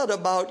much said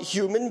about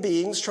human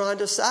beings trying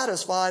to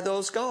satisfy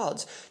those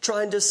gods,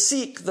 trying to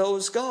seek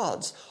those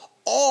gods.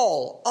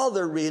 All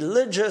other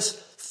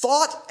religious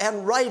thought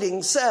and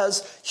writing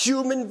says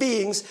human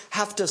beings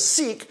have to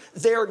seek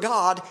their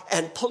God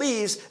and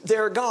please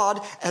their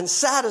God and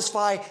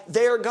satisfy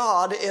their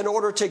God in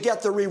order to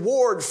get the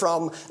reward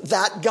from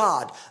that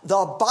God.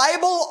 The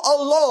Bible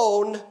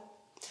alone,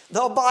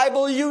 the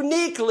Bible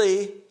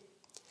uniquely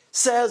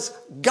says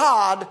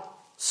God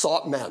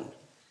sought men.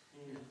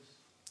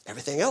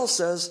 Everything else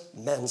says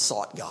men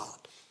sought God.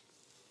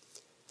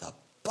 The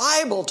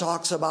Bible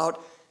talks about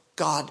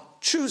God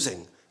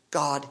choosing,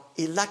 God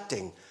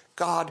electing,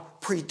 God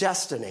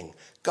predestining,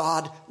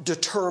 God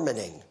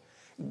determining,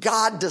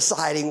 God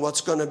deciding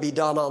what's going to be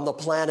done on the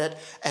planet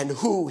and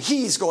who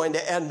he's going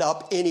to end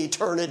up in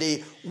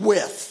eternity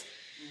with.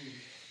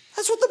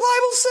 That's what the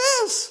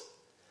Bible says.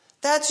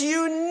 That's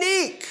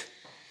unique.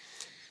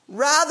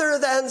 Rather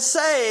than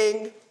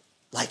saying,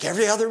 like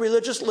every other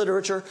religious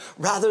literature,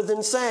 rather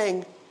than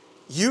saying,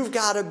 you've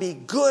got to be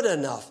good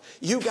enough.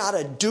 You've got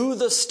to do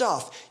the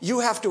stuff. You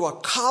have to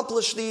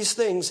accomplish these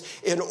things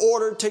in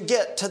order to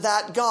get to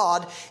that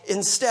God.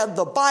 Instead,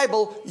 the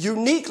Bible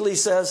uniquely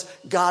says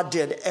God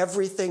did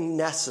everything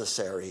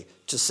necessary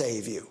to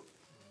save you.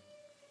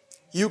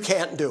 You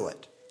can't do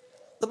it.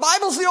 The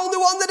Bible's the only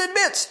one that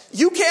admits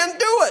you can't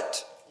do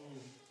it.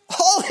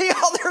 All the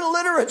other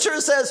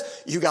literature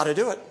says you got to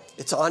do it.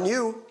 It's on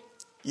you.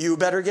 You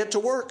better get to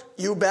work.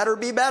 You better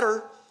be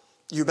better.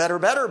 You better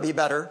be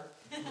better.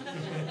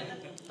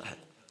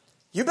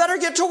 You better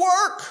get to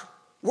work.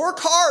 Work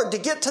hard to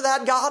get to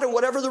that God and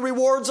whatever the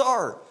rewards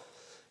are.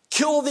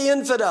 Kill the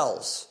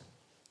infidels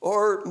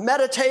or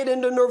meditate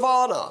into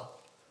nirvana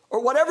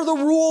or whatever the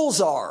rules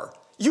are.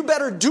 You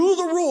better do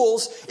the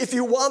rules if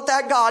you want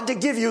that God to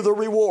give you the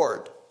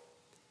reward.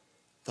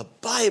 The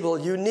Bible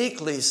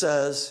uniquely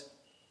says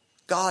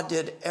God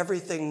did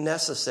everything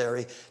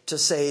necessary to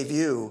save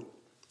you.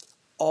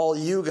 All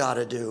you got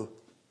to do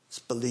is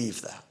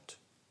believe that.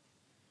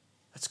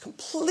 It's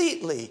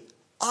completely,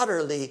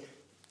 utterly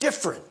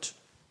different.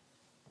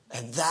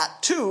 And that,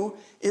 too,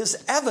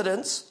 is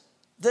evidence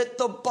that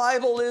the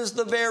Bible is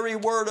the very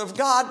Word of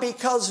God,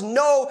 because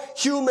no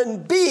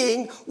human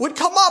being would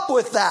come up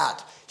with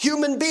that.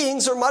 Human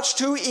beings are much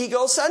too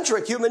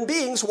egocentric. Human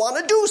beings want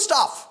to do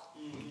stuff.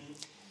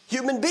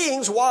 Human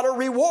beings want a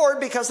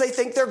reward because they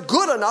think they're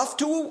good enough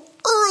to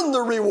earn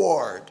the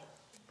reward.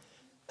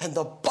 And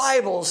the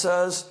Bible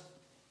says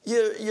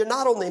you're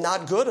not only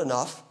not good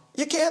enough,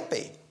 you can't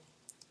be.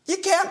 You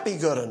can't be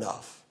good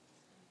enough.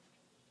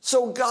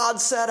 So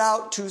God set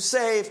out to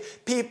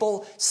save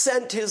people,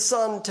 sent his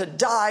Son to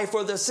die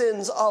for the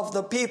sins of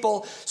the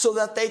people so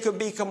that they could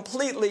be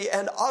completely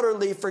and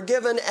utterly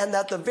forgiven, and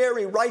that the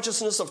very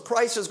righteousness of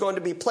Christ is going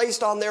to be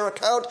placed on their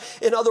account.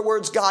 In other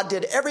words, God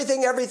did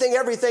everything.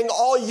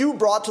 All you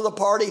brought to the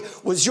party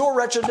was your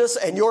wretchedness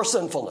and your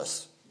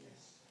sinfulness.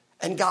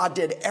 And God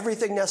did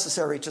everything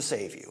necessary to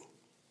save you.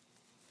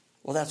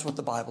 Well, that's what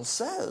the Bible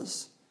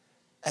says.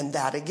 And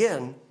that,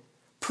 again,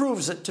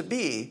 proves it to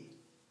be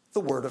the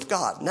Word of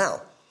God.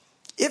 Now,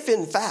 if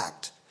in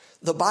fact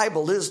the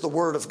Bible is the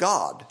Word of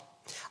God,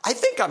 I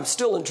think I'm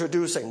still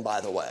introducing,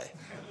 by the way.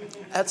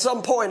 At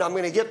some point, I'm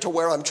going to get to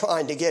where I'm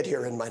trying to get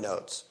here in my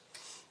notes.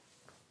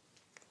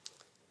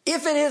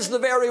 If it is the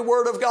very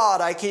word of God,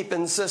 I keep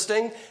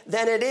insisting,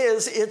 then it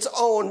is its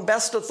own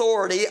best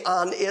authority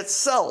on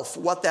itself.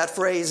 What that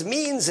phrase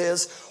means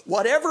is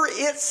whatever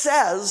it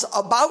says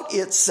about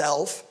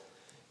itself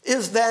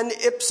is then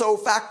ipso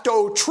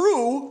facto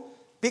true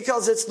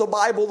because it's the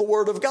Bible, the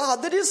word of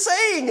God, that is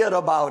saying it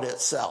about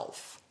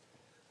itself.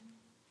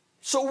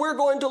 So we're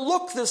going to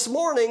look this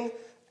morning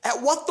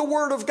at what the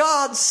word of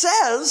God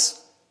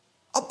says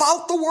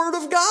about the word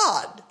of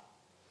God,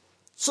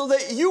 so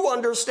that you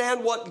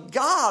understand what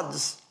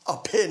God's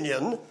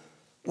opinion,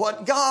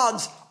 what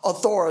God's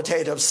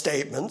authoritative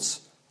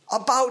statements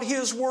about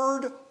his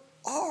word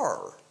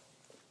are.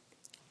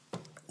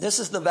 This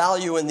is the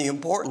value and the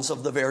importance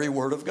of the very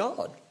word of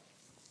God.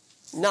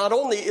 Not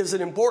only is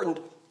it important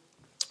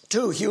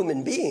to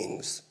human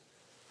beings,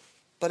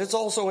 but it's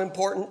also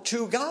important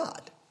to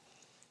God.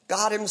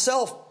 God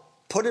himself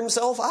put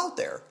himself out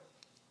there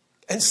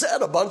and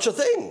said a bunch of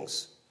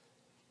things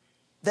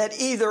that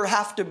either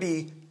have to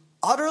be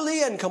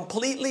utterly and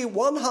completely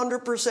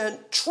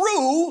 100%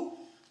 true,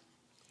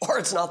 or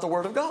it's not the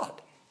word of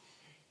God.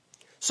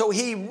 So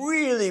he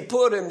really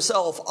put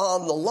himself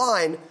on the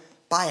line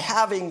by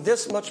having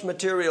this much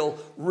material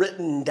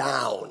written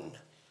down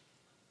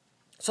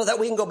so that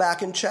we can go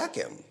back and check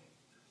him.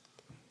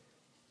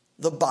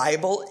 The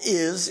Bible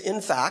is,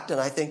 in fact,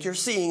 and I think you're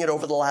seeing it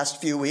over the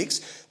last few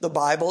weeks, the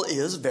Bible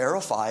is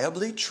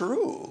verifiably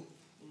true,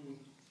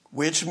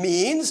 which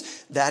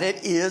means that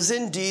it is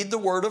indeed the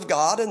Word of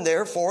God and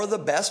therefore the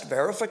best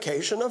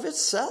verification of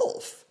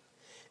itself.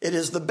 It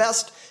is the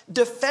best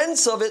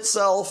defense of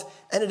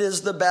itself, and it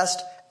is the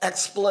best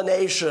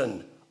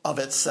explanation of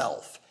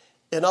itself.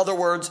 In other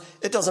words,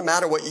 it doesn't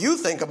matter what you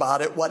think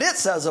about it. What it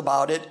says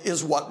about it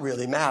is what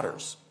really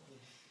matters.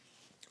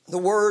 The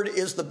Word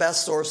is the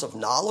best source of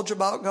knowledge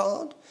about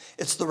God.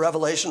 It's the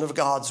revelation of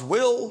God's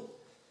will,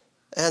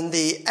 and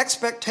the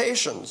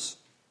expectations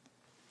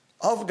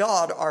of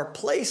God are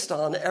placed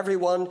on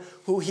everyone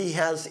who he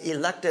has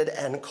elected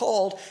and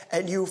called,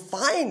 and you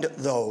find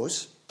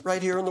those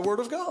right here in the Word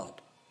of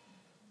God.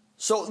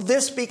 So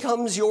this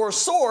becomes your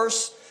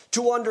source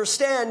to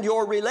understand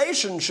your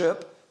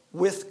relationship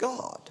with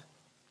God.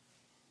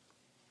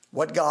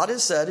 What God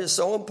has said is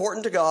so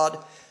important to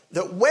God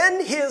that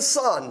when his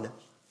Son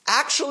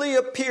actually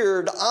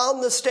appeared on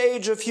the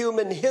stage of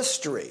human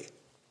history,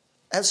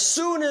 as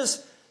soon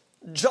as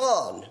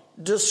John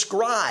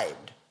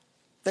described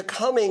the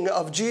coming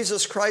of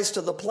Jesus Christ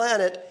to the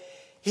planet,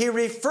 he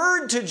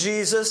referred to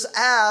Jesus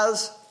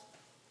as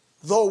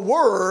the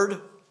Word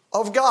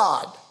of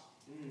God.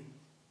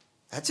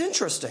 That's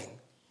interesting.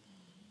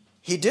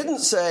 He didn't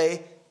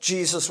say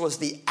Jesus was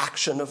the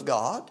action of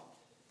God.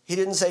 He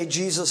didn't say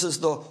Jesus is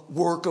the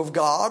work of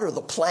God or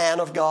the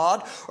plan of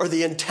God or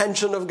the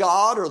intention of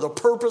God or the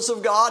purpose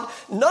of God.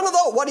 None of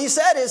that. What he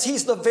said is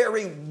he's the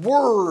very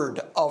Word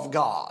of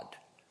God.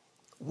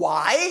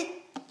 Why?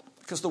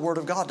 Because the Word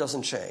of God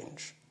doesn't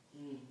change.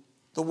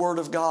 The Word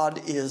of God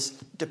is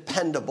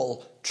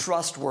dependable,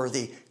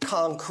 trustworthy,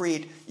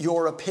 concrete.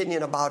 Your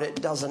opinion about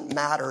it doesn't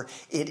matter.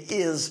 It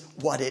is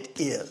what it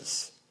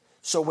is.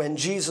 So when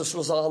Jesus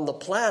was on the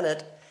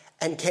planet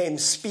and came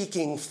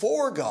speaking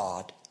for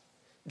God,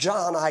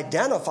 John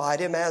identified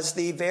him as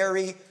the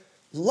very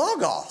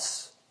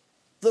Logos,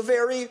 the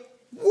very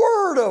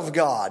Word of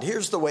God.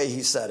 Here's the way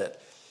he said it.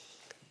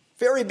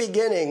 Very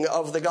beginning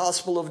of the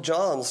Gospel of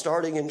John,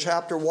 starting in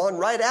chapter 1,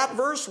 right at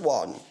verse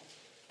 1.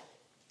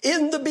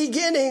 In the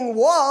beginning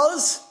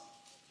was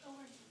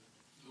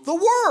the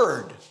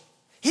Word.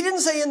 He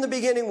didn't say in the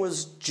beginning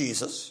was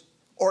Jesus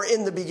or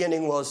in the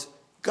beginning was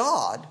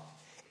God.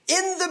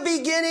 In the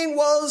beginning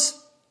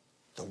was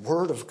the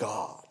Word of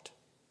God.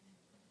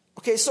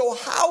 Okay, so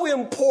how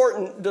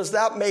important does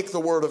that make the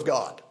Word of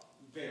God?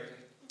 Very.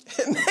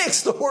 It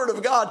makes the Word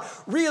of God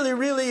really,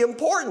 really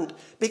important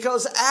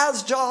because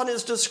as John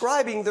is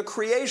describing the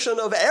creation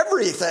of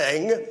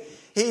everything,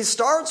 he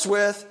starts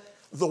with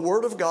the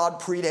Word of God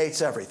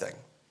predates everything.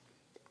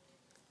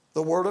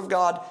 The Word of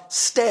God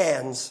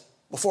stands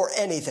before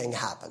anything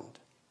happened.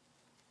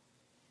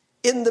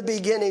 In the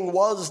beginning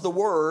was the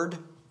Word,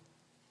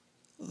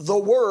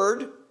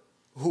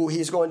 who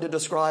he's going to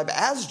describe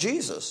as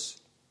Jesus.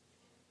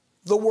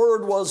 The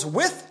Word was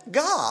with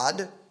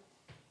God,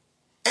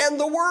 and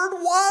the Word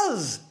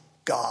was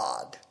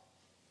God.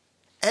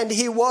 And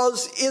he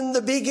was in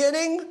the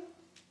beginning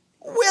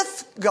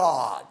with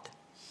God.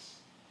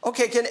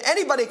 Okay, can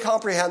anybody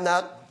comprehend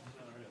that?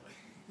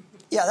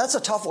 Yeah, that's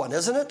a tough one,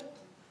 isn't it?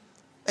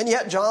 And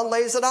yet John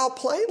lays it out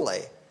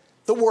plainly.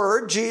 The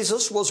Word,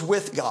 Jesus, was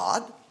with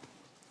God,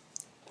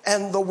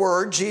 and the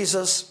Word,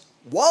 Jesus,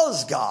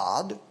 was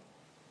God,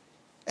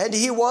 and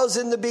he was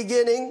in the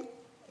beginning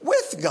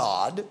with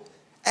God.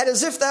 And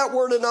as if that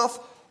weren't enough,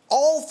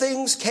 all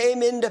things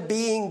came into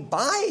being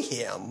by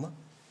him,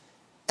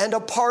 and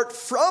apart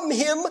from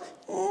him,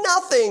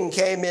 nothing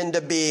came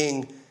into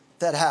being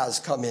that has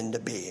come into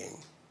being.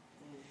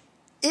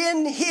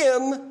 In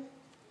him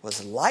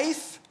was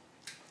life,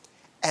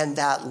 and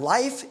that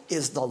life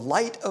is the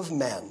light of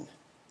men.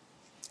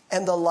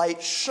 And the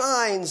light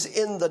shines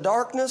in the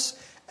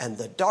darkness, and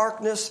the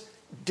darkness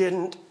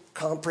didn't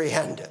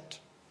comprehend it.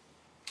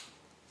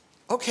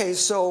 Okay,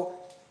 so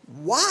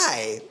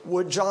why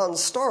would John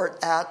start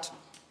at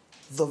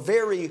the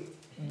very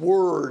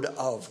Word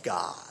of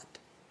God?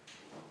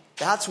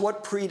 That's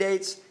what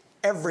predates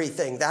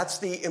everything. That's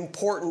the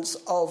importance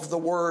of the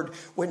Word.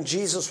 When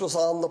Jesus was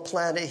on the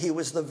planet, he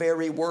was the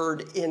very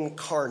Word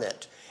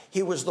incarnate.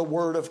 He was the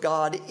Word of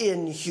God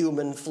in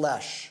human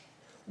flesh,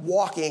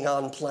 walking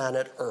on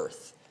planet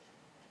Earth.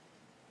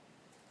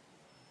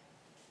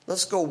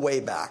 Let's go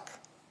way back.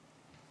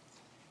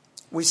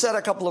 We said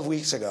a couple of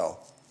weeks ago,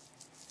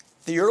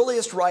 the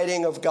earliest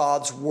writing of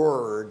God's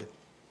Word,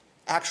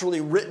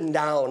 actually written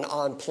down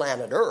on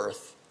planet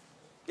Earth,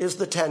 is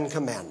the Ten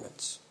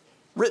Commandments,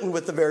 written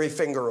with the very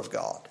finger of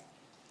God.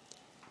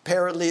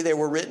 Apparently, they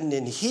were written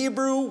in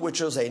Hebrew, which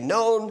is a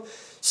known,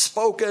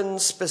 spoken,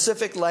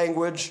 specific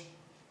language,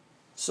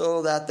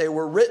 so that they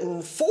were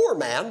written for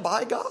man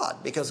by God,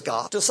 because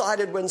God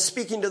decided when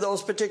speaking to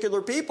those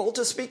particular people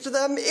to speak to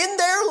them in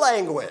their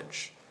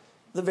language,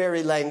 the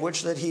very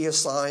language that he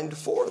assigned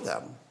for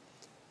them.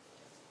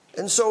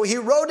 And so he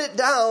wrote it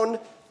down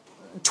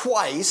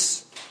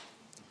twice,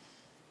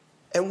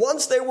 and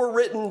once they were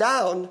written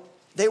down,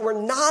 they were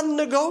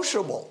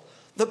non-negotiable.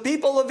 The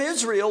people of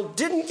Israel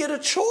didn't get a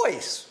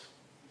choice.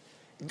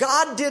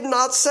 God did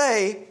not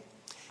say,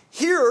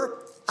 here,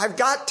 I've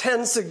got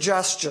 10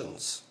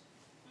 suggestions.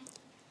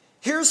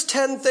 Here's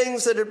 10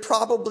 things that would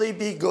probably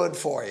be good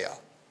for you.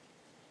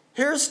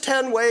 Here's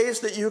 10 ways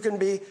that you can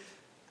be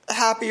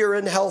happier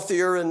and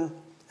healthier and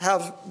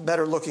have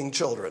better looking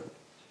children.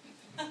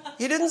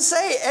 He didn't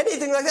say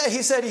anything like that.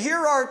 He said,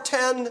 here are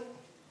 10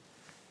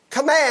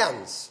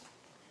 commands.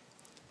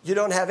 You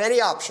don't have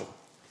any option.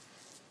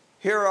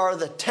 Here are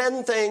the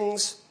 10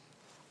 things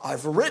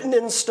I've written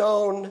in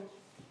stone.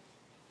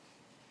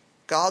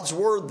 God's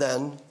word,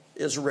 then,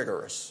 is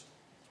rigorous.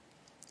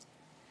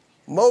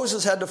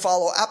 Moses had to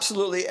follow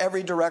absolutely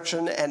every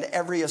direction and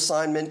every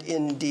assignment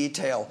in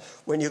detail.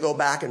 When you go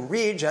back and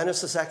read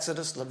Genesis,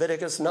 Exodus,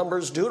 Leviticus,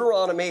 Numbers,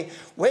 Deuteronomy,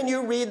 when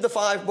you read the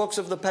 5 books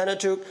of the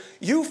Pentateuch,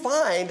 you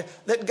find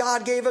that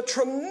God gave a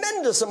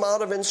tremendous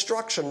amount of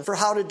instruction for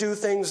how to do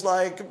things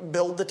like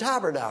build the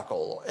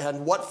tabernacle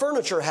and what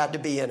furniture had to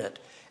be in it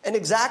and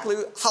exactly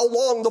how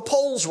long the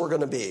poles were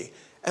going to be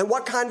and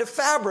what kind of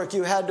fabric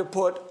you had to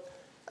put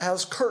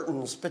as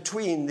curtains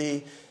between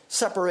the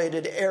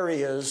separated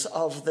areas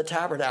of the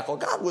tabernacle.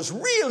 God was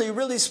really,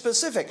 really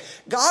specific.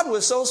 God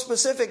was so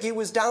specific, he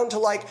was down to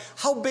like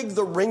how big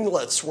the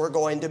ringlets were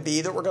going to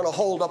be that were going to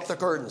hold up the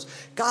curtains.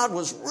 God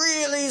was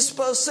really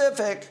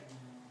specific,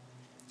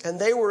 and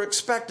they were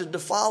expected to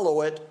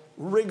follow it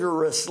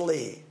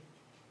rigorously.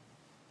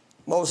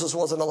 Moses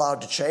wasn't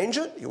allowed to change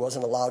it. He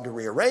wasn't allowed to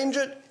rearrange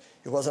it.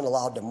 He wasn't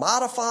allowed to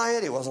modify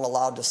it. He wasn't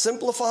allowed to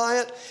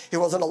simplify it. He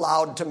wasn't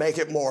allowed to make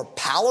it more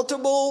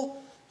palatable.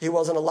 He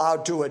wasn't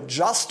allowed to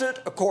adjust it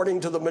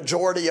according to the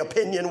majority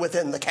opinion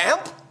within the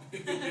camp.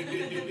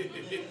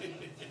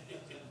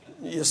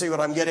 You see what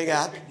I'm getting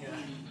at?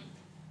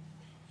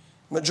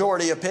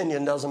 Majority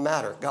opinion doesn't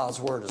matter. God's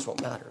word is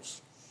what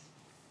matters.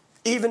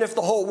 Even if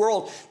the whole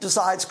world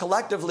decides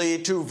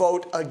collectively to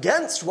vote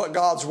against what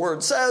God's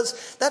word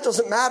says, that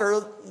doesn't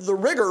matter. The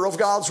rigor of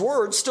God's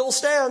word still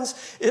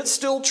stands. It's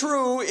still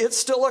true. It's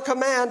still a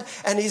command,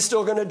 and he's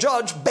still going to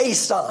judge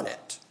based on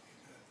it.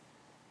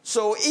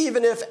 So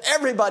even if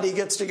everybody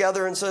gets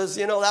together and says,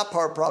 that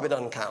part probably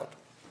doesn't count,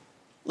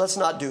 let's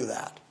not do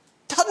that.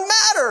 Doesn't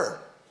matter.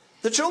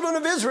 The children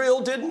of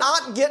Israel did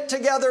not get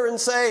together and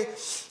say,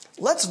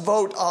 let's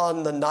vote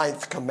on the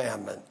 9th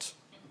commandment.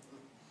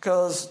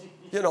 Because,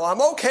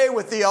 I'm okay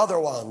with the other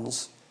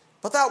ones,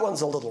 but that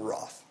one's a little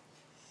rough.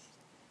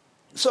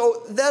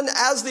 So then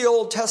as the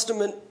Old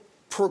Testament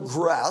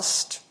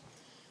progressed,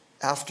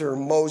 after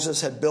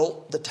Moses had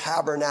built the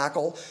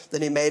tabernacle,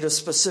 then he made a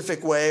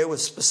specific way with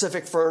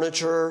specific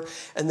furniture,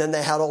 and then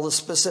they had all the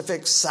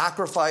specific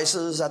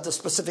sacrifices at the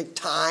specific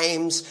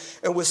times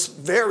and with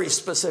very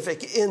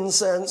specific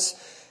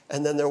incense.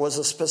 And then there was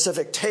a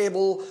specific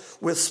table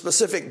with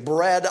specific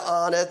bread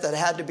on it that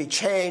had to be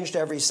changed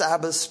every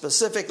Sabbath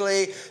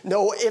specifically.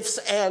 No ifs,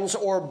 ands,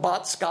 or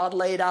buts. God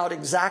laid out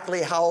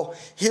exactly how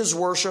his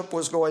worship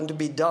was going to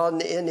be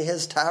done in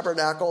his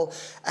tabernacle.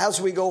 As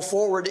we go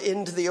forward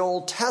into the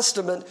Old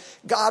Testament,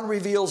 God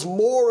reveals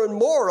more and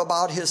more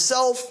about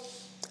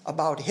himself,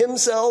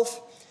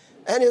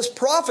 and his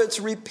prophets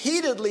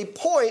repeatedly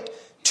point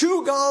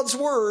to God's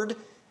word,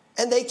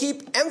 and they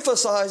keep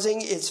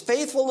emphasizing its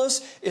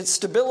faithfulness, its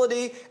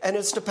stability, and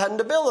its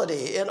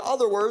dependability. In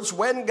other words,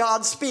 when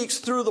God speaks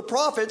through the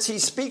prophets, he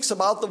speaks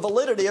about the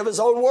validity of his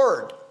own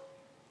word.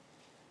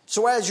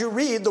 So as you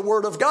read the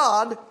word of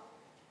God,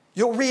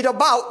 you'll read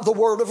about the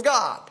word of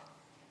God.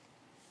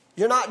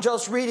 You're not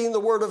just reading the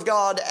word of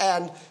God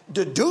and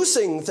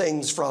deducing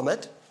things from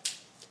it.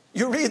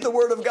 You read the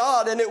word of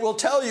God and it will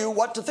tell you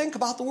what to think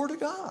about the word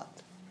of God.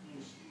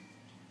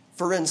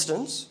 For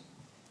instance,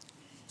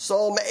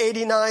 Psalm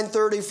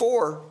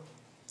 89:34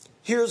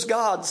 Here's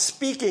God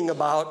speaking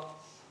about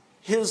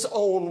his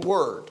own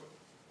word.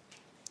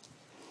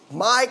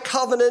 My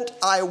covenant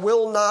I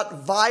will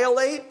not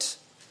violate,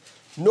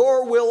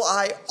 nor will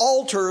I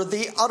alter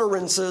the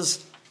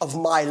utterances of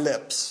my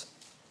lips.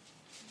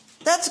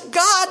 That's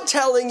God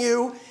telling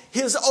you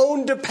his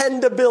own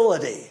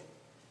dependability.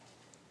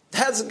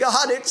 That's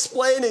God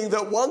explaining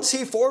that once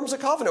he forms a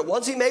covenant,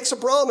 once he makes a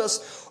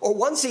promise, or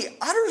once he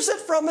utters it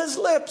from his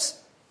lips,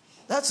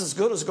 that's as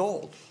good as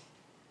gold.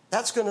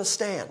 That's going to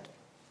stand.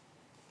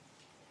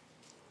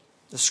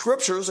 The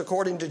scriptures,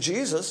 according to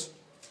Jesus,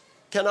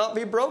 cannot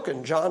be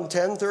broken. John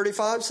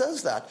 10:35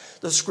 says that.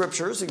 The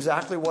scriptures,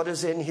 exactly what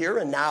is in here,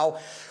 and now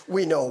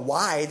we know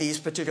why these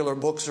particular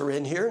books are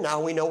in here.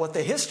 Now we know what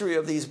the history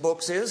of these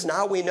books is.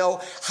 Now we know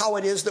how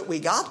it is that we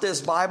got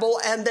this Bible.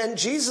 And then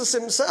Jesus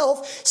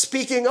himself,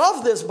 speaking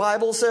of this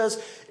Bible,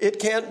 says it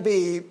can't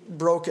be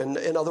broken.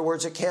 In other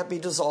words, it can't be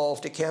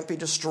dissolved. It can't be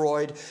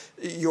destroyed.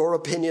 Your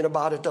opinion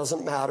about it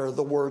doesn't matter.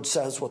 The word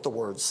says what the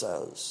word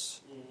says.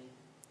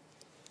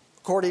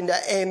 According to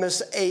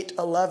Amos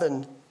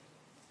 8:11,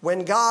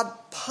 when God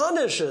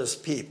punishes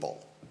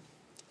people,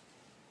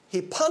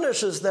 he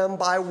punishes them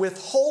by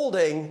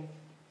withholding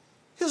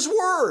his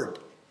word.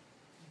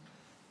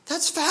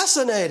 That's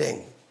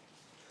fascinating.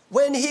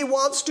 When he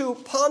wants to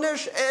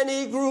punish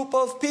any group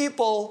of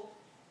people,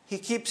 he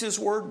keeps his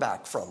word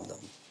back from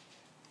them.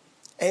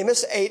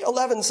 Amos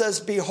 8:11 says,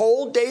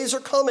 "Behold, days are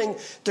coming,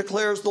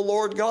 declares the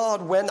Lord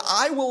God, when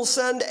I will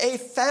send a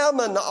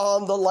famine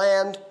on the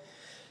land,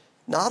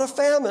 not a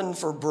famine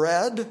for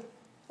bread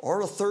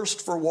or a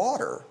thirst for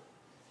water,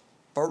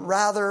 but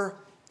rather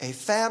a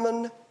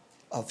famine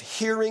of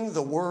hearing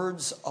the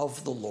words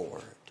of the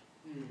Lord."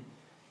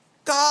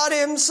 God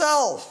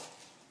himself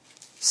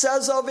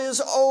says of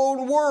his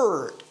own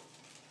word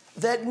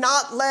that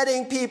not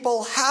letting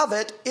people have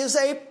it is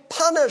a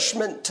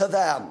punishment to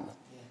them.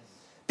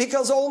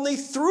 Because only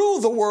through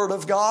the word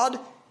of God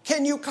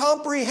can you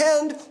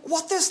comprehend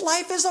what this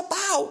life is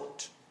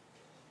about.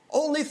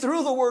 Only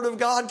through the word of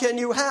God can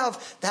you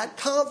have that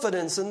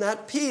confidence and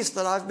that peace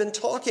that I've been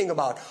talking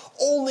about.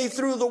 Only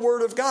through the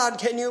word of God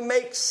can you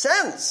make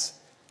sense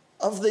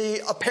of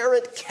the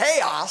apparent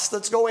chaos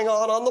that's going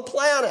on the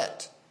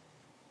planet.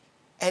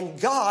 And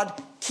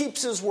God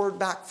keeps his word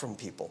back from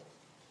people.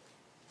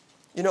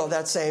 You know,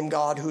 that same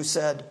God who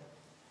said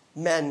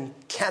men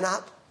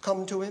cannot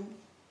come to him?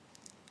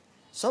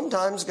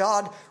 Sometimes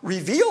God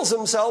reveals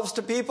himself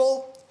to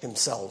people,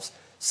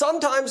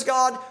 Sometimes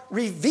God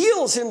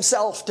reveals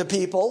himself to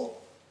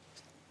people.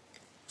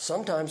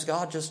 Sometimes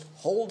God just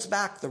holds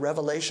back the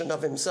revelation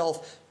of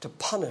himself to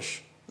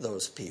punish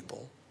those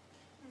people.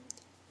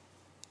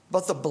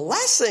 But the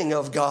blessing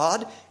of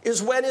God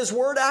is when his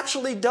word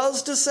actually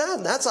does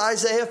descend. That's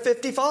Isaiah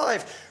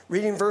 55.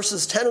 Reading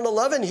verses 10 and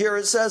 11 here,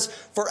 it says,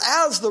 "For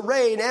as the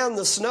rain and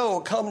the snow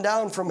come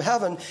down from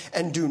heaven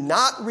and do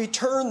not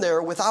return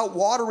there without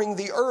watering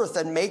the earth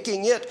and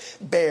making it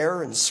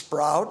bear and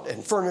sprout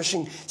and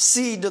furnishing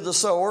seed to the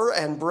sower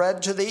and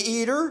bread to the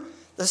eater,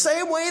 the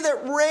same way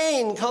that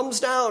rain comes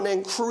down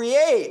and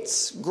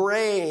creates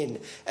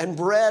grain and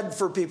bread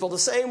for people, the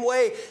same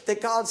way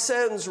that God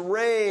sends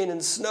rain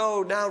and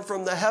snow down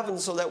from the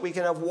heavens so that we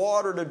can have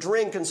water to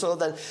drink and so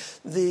that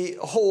the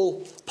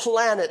whole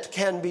planet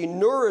can be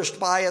nourished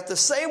by it, the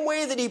same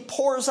way that he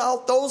pours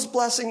out those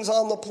blessings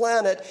on the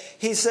planet,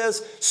 he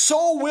says,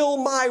 so will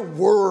my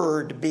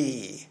word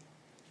be.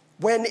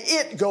 When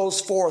it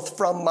goes forth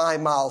from my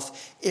mouth,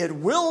 it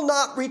will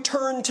not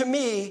return to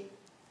me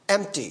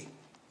empty,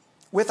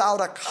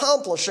 without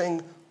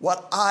accomplishing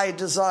what I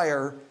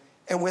desire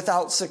and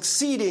without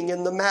succeeding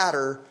in the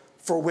matter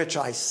for which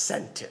I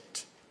sent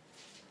it."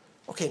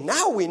 Okay,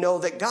 now we know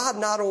that God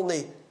not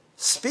only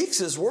speaks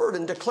his word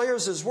and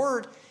declares his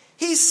word,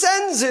 he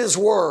sends his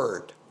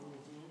word.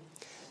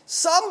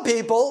 Some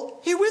people,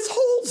 he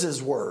withholds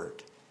his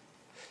word.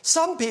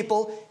 Some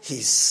people,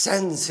 he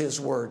sends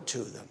his word to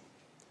them.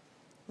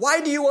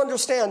 Why do you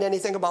understand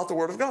anything about the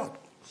word of God?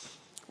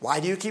 Why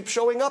do you keep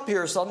showing up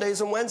here Sundays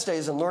and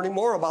Wednesdays and learning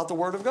more about the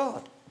Word of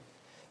God?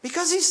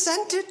 Because he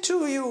sent it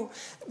to you,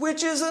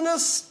 which is an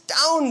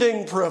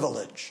astounding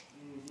privilege.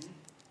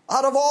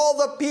 Out of all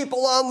the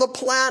people on the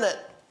planet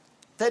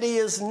that he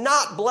is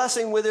not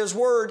blessing with his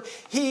Word,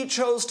 he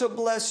chose to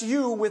bless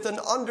you with an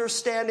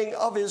understanding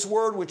of his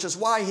Word, which is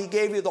why he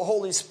gave you the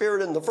Holy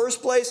Spirit in the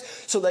first place,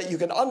 so that you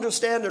can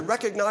understand and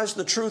recognize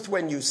the truth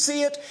when you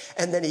see it.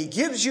 And then he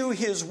gives you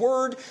his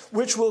Word,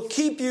 which will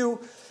keep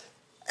you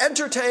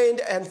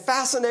entertained and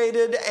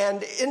fascinated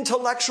and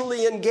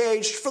intellectually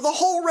engaged for the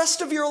whole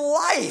rest of your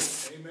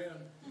life.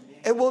 Amen.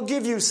 It will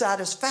give you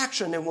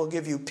satisfaction and will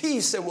give you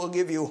peace and will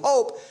give you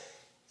hope.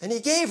 And he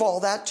gave all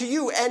that to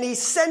you and he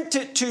sent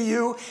it to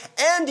you,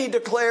 and he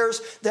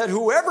declares that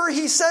whoever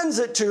he sends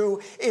it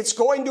to, it's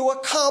going to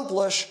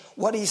accomplish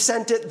what he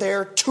sent it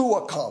there to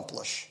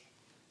accomplish.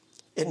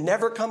 It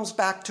never comes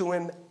back to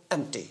him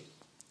empty.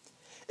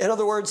 In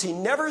other words, he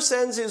never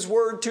sends his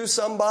word to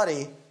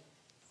somebody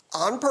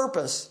on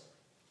purpose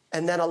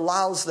and then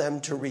allows them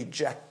to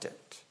reject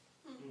it.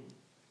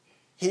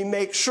 He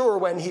makes sure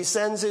when he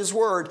sends his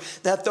word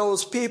that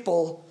those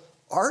people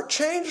aren't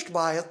changed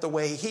by it the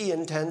way he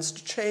intends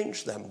to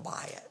change them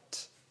by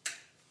it.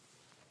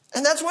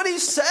 And that's what he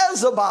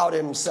says about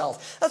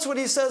himself. That's what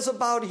he says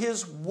about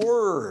his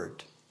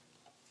word.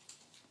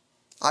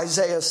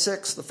 Isaiah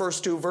 6, the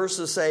first two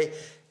verses say,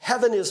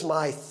 heaven is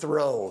my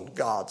throne,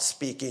 God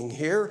speaking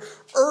here.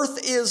 Earth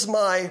is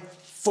my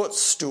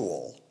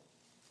footstool.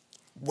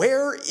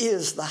 Where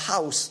is the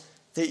house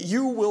that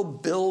you will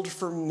build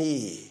for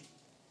me?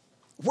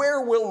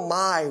 Where will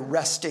my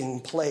resting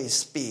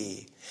place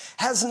be?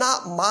 Has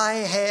not my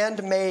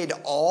hand made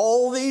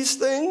all these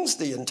things,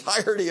 the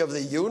entirety of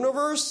the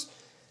universe?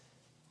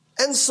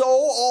 And so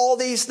all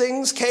these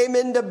things came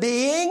into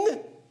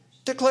being,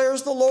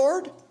 declares the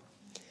Lord.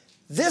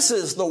 This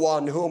is the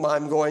one whom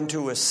I'm going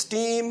to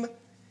esteem,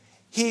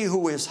 he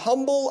who is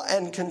humble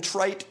and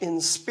contrite in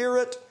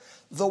spirit,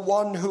 the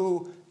one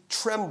who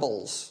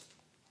trembles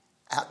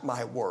at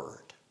my word.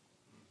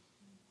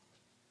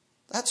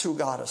 That's who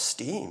God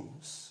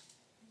esteems.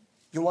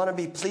 You want to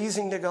be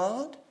pleasing to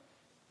God?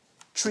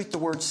 Treat the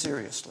word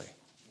seriously.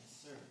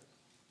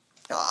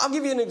 Now, I'll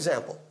give you an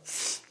example.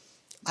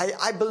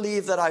 I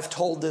believe that I've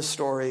told this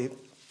story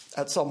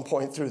at some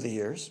point through the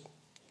years.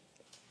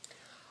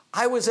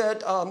 I was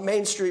at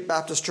Main Street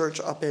Baptist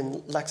Church up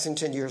in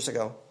Lexington years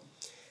ago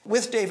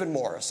with David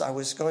Morris. I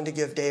was going to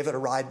give David a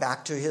ride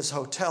back to his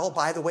hotel.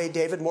 By the way,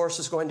 David Morris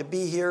is going to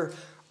be here,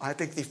 I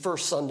think, the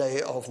first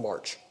Sunday of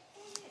March.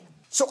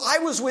 So I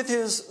was with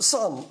his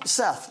son,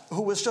 Seth,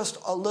 who was just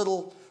a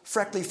little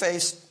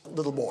freckly-faced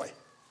little boy.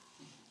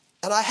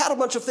 And I had a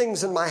bunch of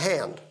things in my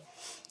hand.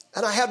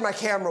 And I had my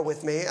camera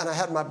with me, and I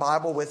had my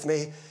Bible with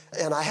me,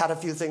 and I had a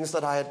few things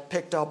that I had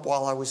picked up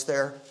while I was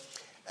there.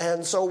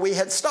 And so we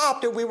had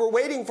stopped, and we were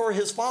waiting for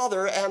his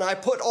father, and I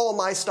put all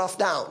my stuff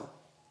down.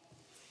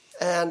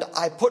 And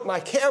I put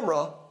my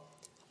camera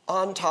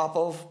on top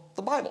of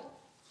the Bible.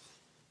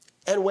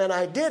 And when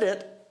I did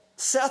it,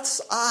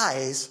 Seth's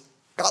eyes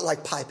got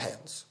like pie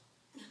pans.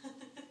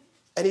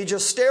 And he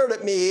just stared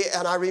at me,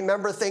 and I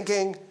remember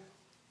thinking,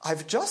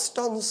 I've just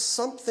done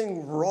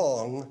something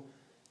wrong,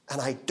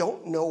 and I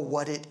don't know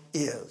what it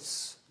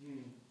is.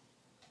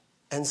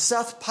 And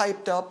Seth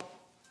piped up,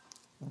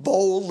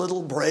 bold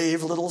little,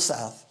 brave little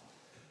Seth,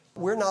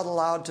 we're not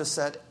allowed to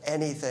set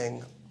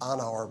anything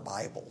on our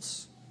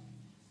Bibles.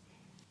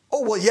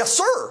 Oh, well, yes,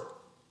 sir.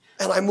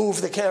 And I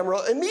moved the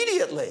camera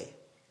immediately.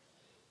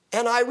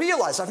 And I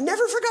realized, I've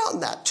never forgotten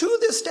that to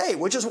this day,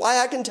 which is why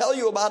I can tell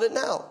you about it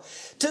now.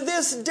 To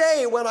this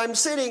day, when I'm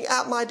sitting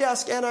at my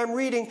desk and I'm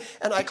reading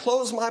and I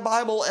close my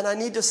Bible and I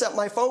need to set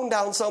my phone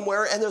down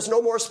somewhere and there's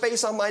no more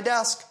space on my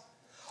desk,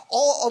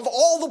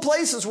 all the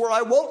places where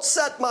I won't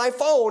set my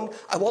phone,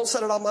 I won't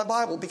set it on my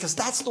Bible because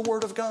that's the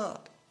Word of God.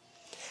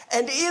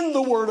 And in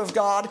the Word of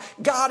God,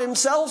 God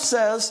himself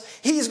says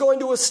he's going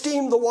to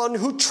esteem the one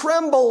who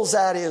trembles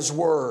at his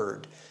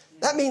word.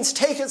 That means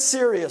take it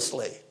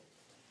seriously.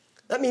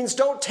 That means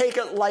don't take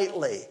it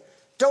lightly.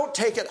 Don't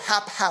take it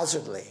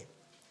haphazardly.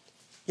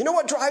 You know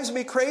what drives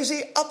me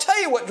crazy? I'll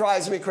tell you what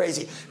drives me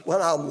crazy.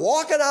 When I'm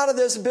walking out of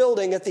this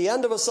building at the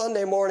end of a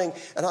Sunday morning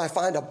and I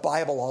find a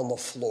Bible on the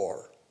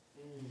floor.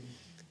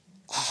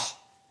 Oh,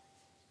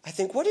 I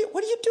think, what are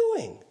you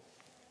doing?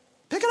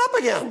 Pick it up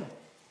again.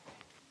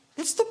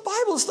 It's the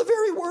Bible. It's the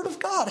very Word of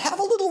God. Have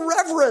a little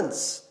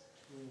reverence.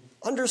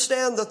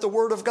 Understand that the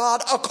Word of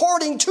God,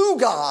 according to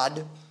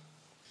God,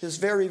 is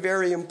very,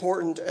 very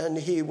important, and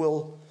he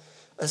will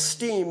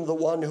esteem the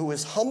one who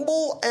is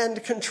humble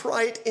and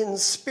contrite in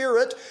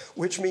spirit,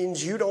 which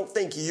means you don't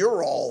think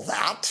you're all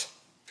that.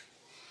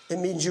 It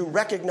means you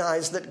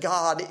recognize that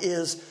God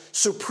is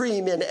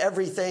supreme in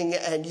everything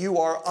and you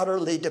are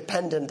utterly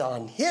dependent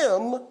on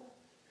him.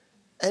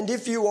 And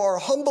if you are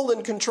humble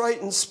and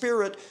contrite in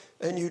spirit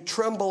and you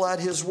tremble at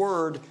his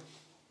word,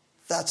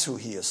 that's who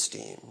he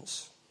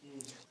esteems.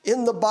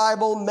 In the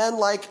Bible, men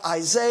like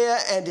Isaiah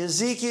and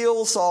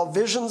Ezekiel saw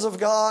visions of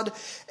God,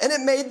 and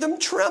it made them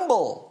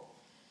tremble.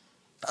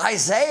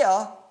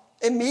 Isaiah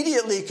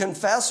immediately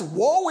confessed,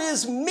 "Woe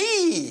is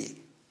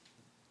me!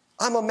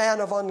 I'm a man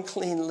of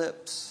unclean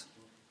lips,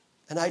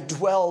 and I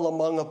dwell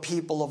among a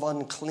people of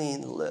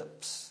unclean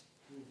lips."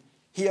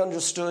 He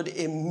understood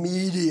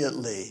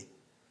immediately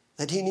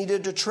that he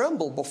needed to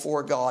tremble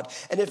before God.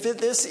 And if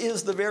this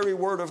is the very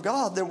word of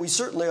God, then we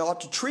certainly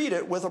ought to treat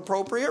it with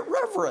appropriate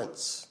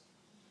reverence.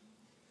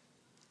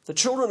 The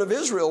children of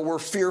Israel were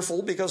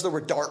fearful because there were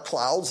dark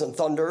clouds and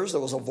thunders. There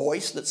was a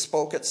voice that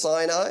spoke at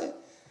Sinai.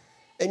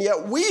 And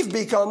yet we've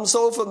become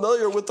so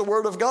familiar with the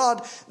Word of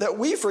God that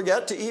we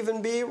forget to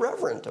even be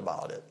reverent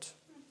about it.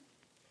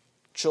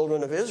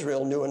 Children of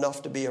Israel knew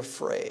enough to be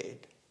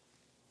afraid,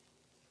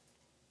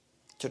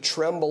 to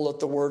tremble at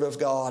the Word of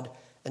God,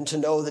 and to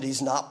know that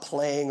he's not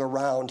playing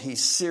around.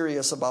 He's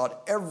serious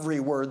about every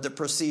word that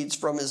proceeds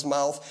from his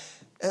mouth.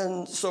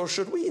 And so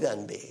should we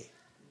then be.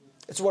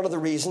 It's one of the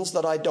reasons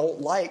that I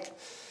don't like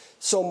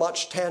so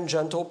much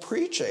tangential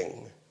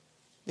preaching,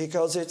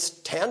 because it's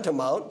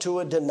tantamount to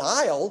a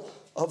denial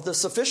of the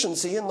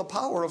sufficiency and the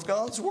power of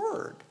God's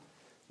word.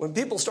 When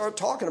people start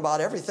talking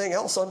about everything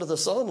else under the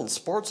sun and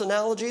sports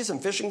analogies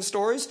and fishing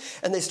stories,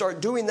 and they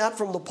start doing that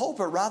from the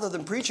pulpit rather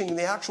than preaching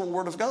the actual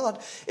Word of God,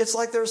 it's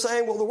like they're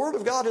saying, well, the Word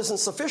of God isn't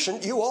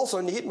sufficient. You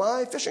also need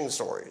my fishing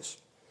stories.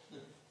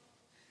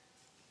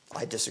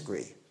 I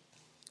disagree.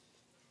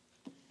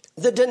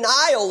 The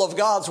denial of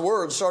God's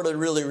Word started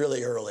really,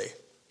 really early.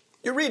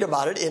 You read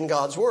about it in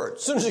God's Word.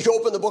 As soon as you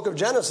open the book of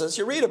Genesis,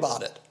 you read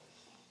about it.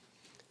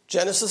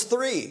 Genesis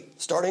 3,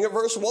 starting at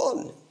verse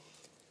 1.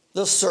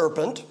 The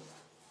serpent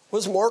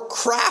was more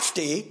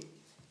crafty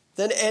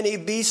than any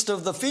beast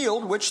of the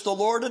field which the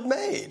Lord had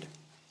made.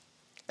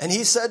 And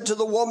he said to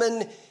the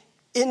woman,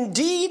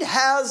 indeed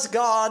has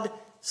God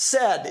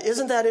said.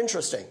 Isn't that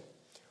interesting?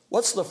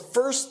 What's the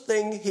first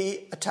thing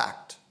he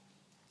attacked?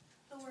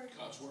 The Word.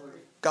 God's Word.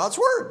 God's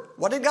Word.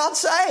 What did God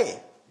say?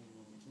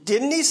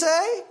 Didn't he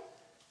say?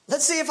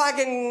 Let's see if I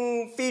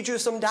can feed you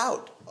some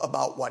doubt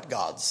about what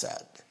God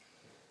said.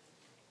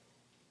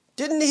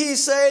 Didn't he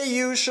say,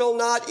 you shall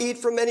not eat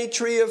from any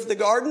tree of the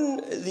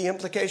garden? The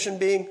implication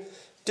being,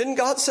 didn't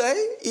God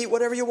say, eat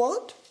whatever you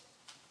want?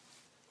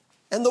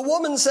 And the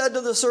woman said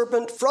to the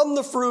serpent, from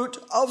the fruit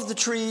of the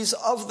trees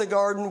of the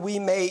garden we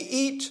may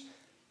eat,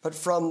 but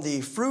from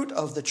the fruit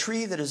of the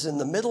tree that is in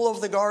the middle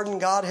of the garden,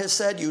 God has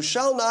said, you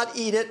shall not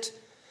eat it,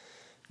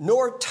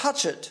 nor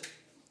touch it,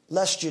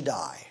 lest you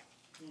die.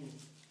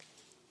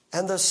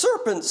 And the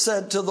serpent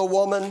said to the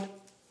woman,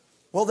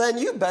 well, then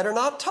you better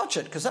not touch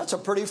it, because that's a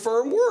pretty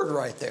firm word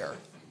right there.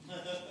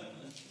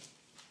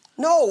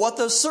 No, what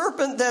the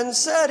serpent then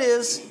said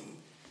is,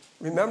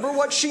 remember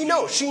what she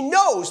knows. She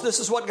knows this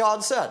is what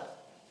God said.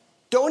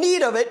 Don't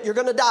eat of it, you're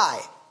going to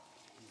die.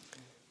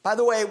 By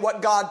the way,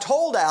 what God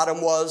told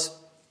Adam was,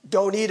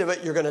 don't eat of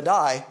it, you're going to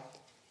die.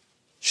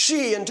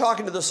 She, in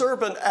talking to the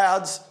serpent,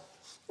 adds,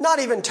 not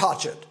even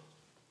touch it.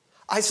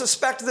 I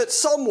suspect that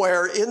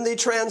somewhere in the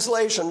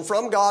translation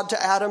from God to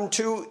Adam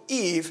to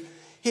Eve,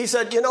 he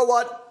said, you know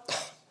what?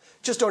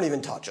 Just don't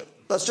even touch it.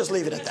 Let's just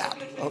leave it at that,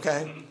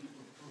 okay?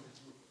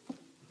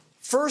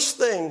 First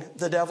thing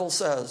the devil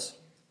says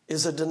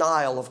is a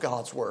denial of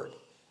God's Word.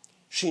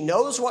 She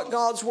knows what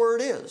God's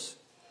Word is.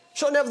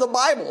 She doesn't have the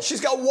Bible.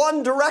 She's got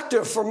one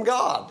directive from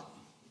God.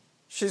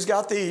 She's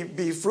got the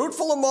be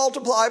fruitful and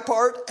multiply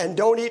part and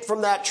don't eat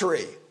from that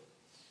tree.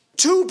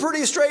 Two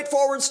pretty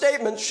straightforward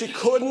statements. She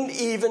couldn't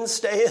even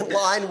stay in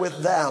line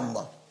with them.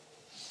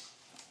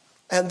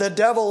 And the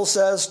devil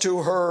says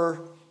to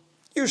her,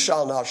 you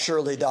shall not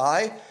surely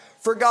die,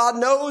 for God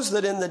knows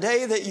that in the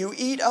day that you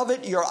eat of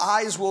it, your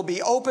eyes will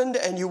be opened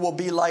and you will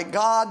be like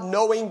God,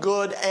 knowing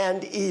good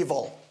and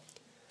evil.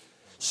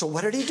 So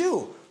what did he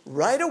do?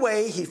 Right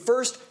away, he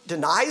first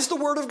denies the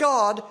Word of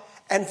God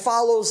and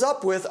follows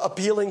up with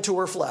appealing to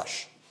her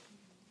flesh.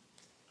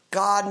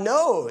 God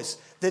knows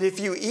that if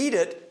you eat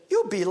it,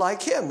 you'll be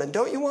like him. And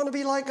don't you want to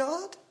be like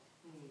God?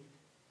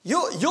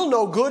 You'll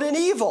know good and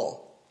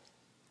evil.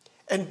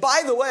 And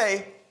by the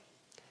way,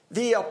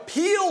 the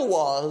appeal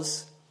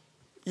was,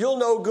 you'll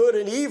know good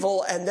and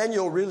evil, and then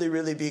you'll really,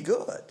 really be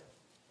good.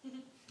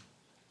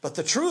 But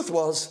the truth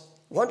was,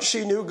 once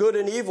she knew good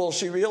and evil,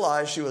 she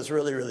realized she was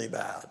really, really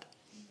bad.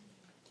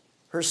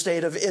 Her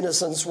state of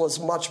innocence was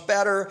much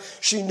better.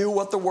 She knew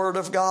what the Word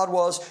of God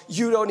was.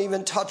 You don't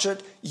even touch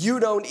it. You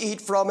don't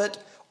eat from it,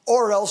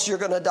 or else you're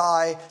going to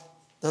die.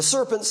 The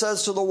serpent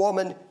says to the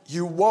woman,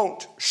 you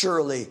won't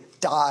surely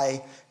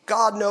die.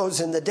 God knows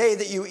in the day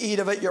that you eat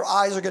of it, your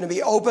eyes are going to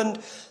be opened,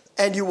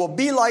 and you will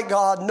be like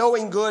God,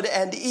 knowing good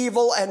and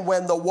evil. And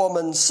when the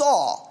woman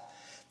saw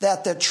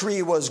that the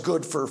tree was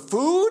good for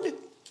food,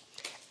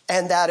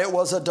 and that it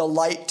was a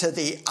delight to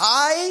the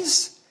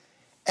eyes,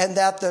 and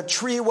that the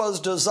tree was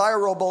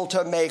desirable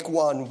to make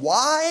one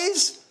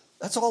wise,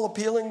 that's all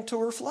appealing to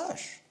her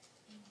flesh.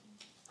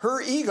 Her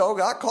ego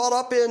got caught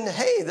up in,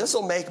 hey, this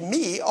will make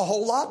me a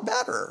whole lot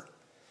better.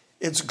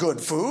 It's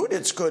good food,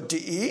 it's good to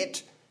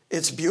eat,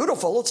 it's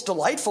beautiful, it's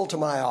delightful to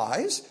my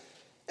eyes,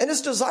 and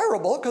it's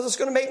desirable because it's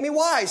going to make me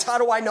wise. How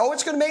do I know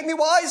it's going to make me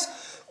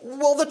wise?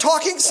 Well, the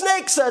talking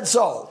snake said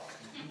so.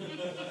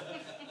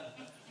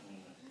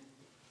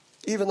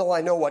 Even though I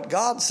know what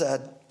God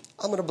said,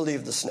 I'm going to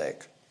believe the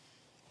snake.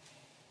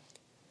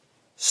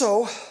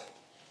 So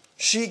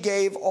she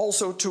gave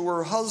also to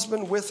her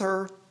husband with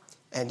her,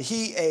 and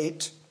he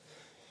ate.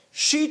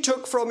 She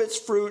took from its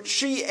fruit,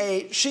 she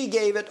ate, she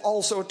gave it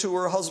also to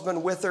her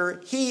husband with her,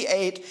 he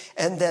ate,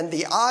 and then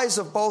the eyes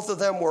of both of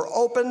them were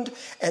opened,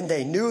 and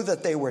they knew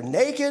that they were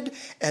naked,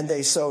 and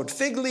they sewed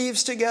fig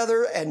leaves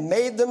together and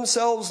made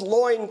themselves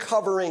loin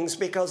coverings,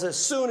 because as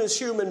soon as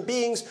human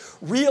beings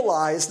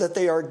realize that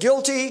they are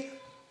guilty,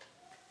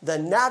 the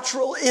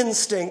natural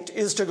instinct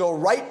is to go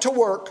right to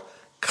work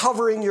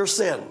covering your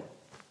sin.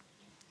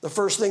 The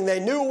first thing they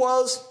knew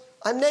was,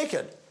 I'm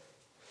naked.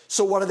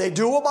 So what do they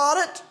do about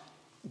it?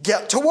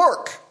 Get to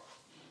work.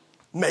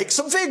 Make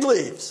some fig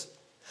leaves.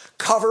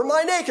 Cover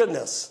my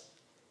nakedness.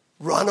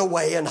 Run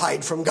away and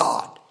hide from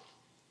God.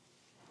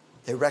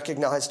 They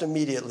recognized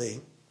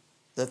immediately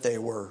that they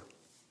were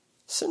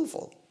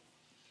sinful.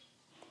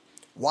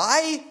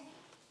 Why?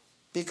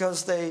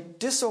 Because they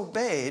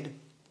disobeyed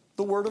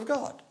the Word of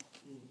God.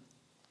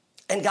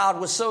 And God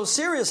was so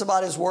serious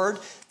about his word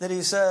that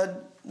he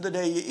said, the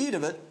day you eat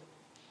of it,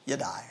 you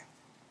die.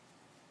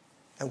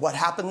 And what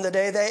happened the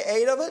day they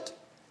ate of it?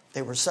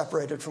 They were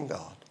separated from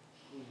God.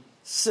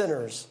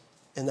 Sinners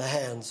in the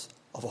hands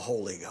of a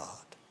holy God.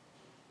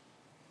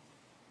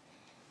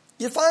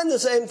 You find the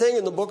same thing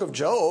in the book of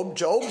Job.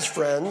 Job's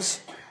friends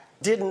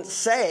didn't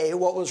say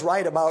what was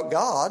right about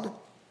God,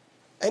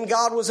 and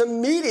God was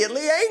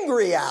immediately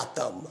angry at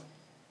them.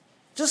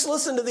 Just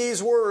listen to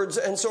these words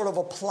and sort of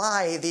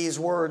apply these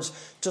words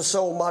to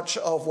so much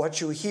of what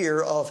you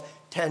hear of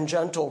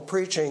tangential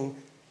preaching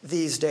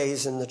these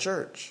days in the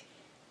church.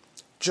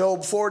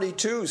 Job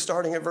 42,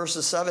 starting at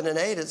verses 7 and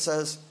 8, it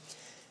says,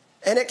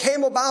 "And it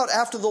came about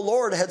after the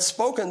Lord had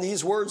spoken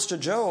these words to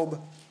Job,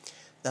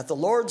 that the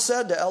Lord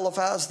said to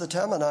Eliphaz the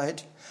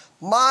Temanite,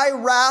 'My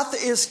wrath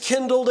is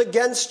kindled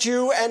against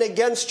you and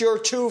against your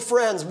two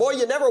friends.'" Boy,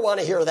 you never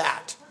want to hear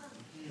that.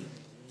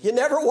 You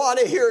never want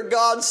to hear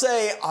God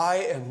say, "I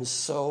am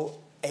so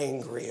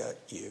angry at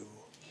you.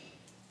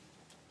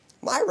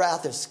 My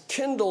wrath is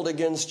kindled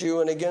against you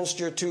and against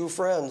your two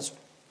friends."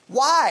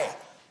 Why?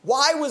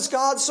 Why was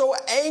God so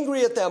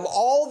angry at them?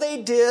 All they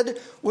did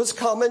was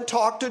come and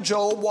talk to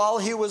Job while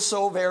he was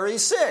so very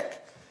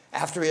sick,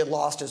 after he had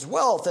lost his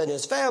wealth and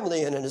his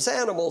family and his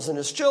animals and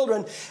his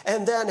children,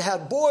 and then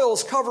had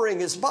boils covering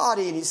his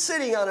body, and he's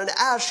sitting on an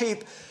ash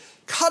heap,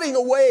 cutting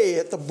away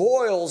at the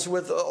boils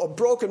with a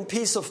broken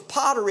piece of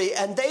pottery,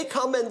 and they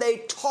come and they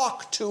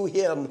talk to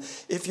him.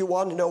 If you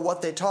want to know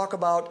what they talk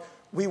about,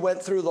 we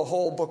went through the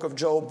whole book of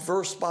Job,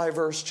 verse by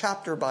verse,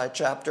 chapter by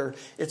chapter.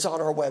 It's on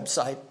our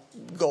website.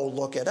 Go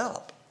look it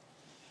up.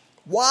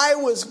 Why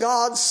was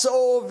God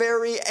so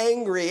very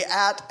angry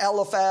at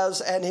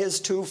Eliphaz and his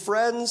two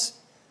friends?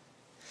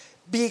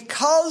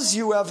 Because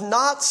you have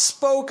not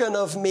spoken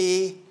of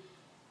me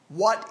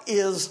what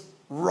is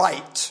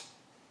right.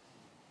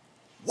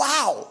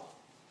 Wow.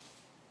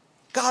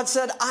 God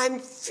said, "I'm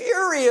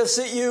furious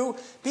at you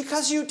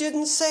because you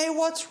didn't say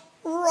what's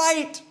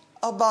right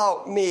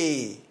about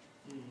me."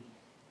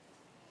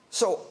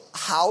 So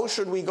how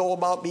should we go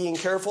about being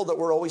careful that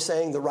we're always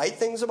saying the right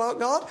things about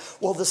God?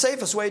 Well, the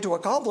safest way to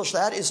accomplish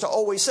that is to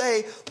always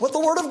say what the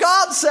Word of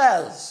God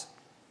says.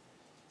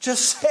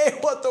 Just say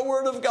what the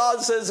Word of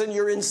God says and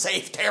you're in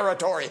safe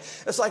territory.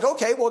 It's like,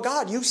 okay, well,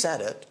 God, you said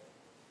it.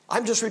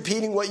 I'm just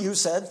repeating what you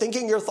said,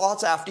 thinking your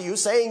thoughts after you,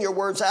 saying your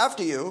words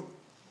after you.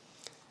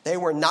 They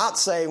were not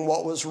saying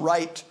what was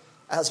right,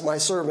 as my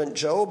servant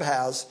Job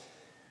has.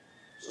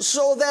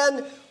 So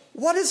then,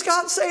 what does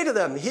God say to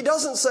them? He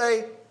doesn't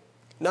say,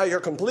 "Now you're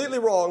completely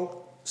wrong,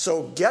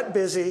 so get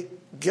busy,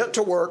 get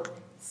to work,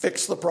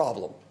 fix the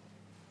problem."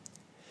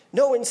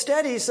 No,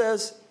 instead he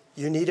says,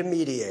 you need a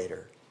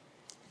mediator.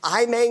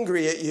 I'm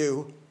angry at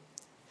you,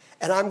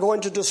 and I'm going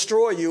to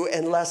destroy you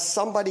unless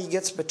somebody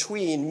gets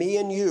between me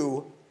and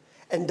you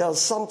and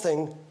does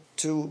something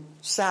to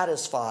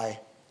satisfy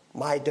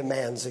my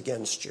demands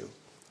against you.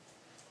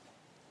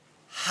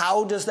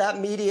 How does that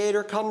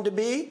mediator come to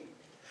be?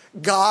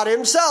 God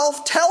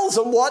himself tells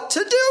him what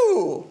to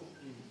do.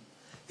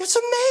 It's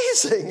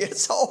amazing.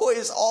 It's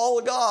always all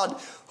God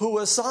who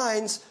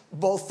assigns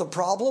both the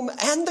problem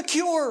and the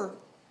cure.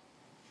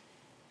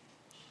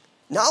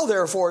 "Now,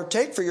 therefore,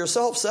 take for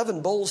yourself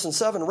 7 bulls and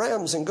 7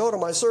 rams, and go to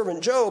my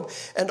servant Job,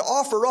 and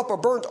offer up a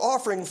burnt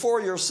offering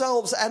for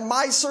yourselves, and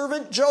my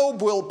servant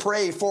Job will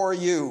pray for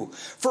you.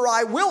 For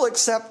I will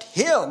accept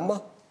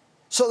him,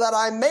 so that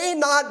I may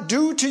not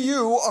do to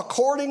you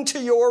according to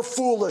your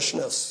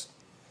foolishness,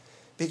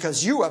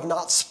 because you have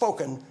not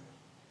spoken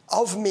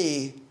of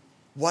me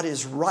what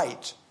is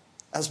right,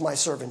 as my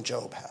servant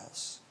Job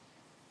has."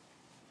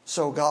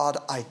 So God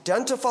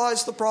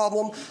identifies the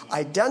problem,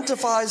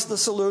 identifies the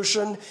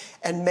solution,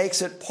 and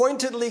makes it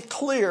pointedly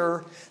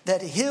clear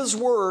that his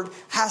word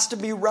has to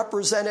be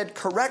represented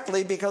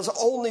correctly, because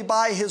only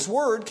by his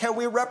word can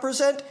we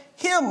represent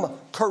him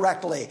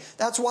correctly.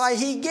 That's why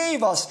he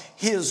gave us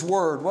his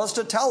word, was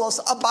to tell us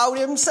about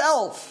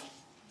himself,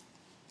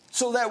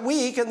 so that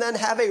we can then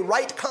have a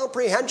right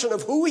comprehension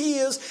of who he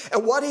is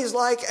and what he's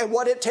like and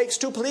what it takes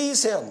to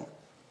please him,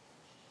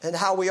 and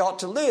how we ought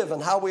to live,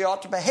 and how we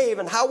ought to behave,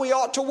 and how we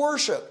ought to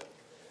worship,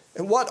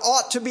 and what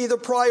ought to be the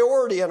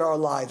priority in our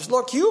lives.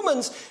 Look,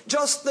 humans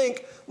just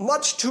think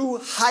much too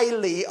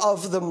highly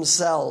of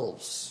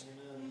themselves.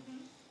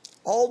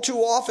 All too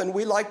often,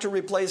 we like to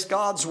replace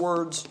God's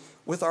words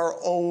with our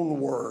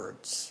own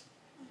words.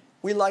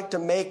 We like to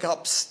make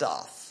up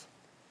stuff.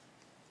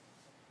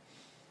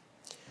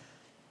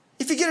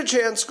 If you get a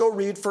chance, go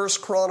read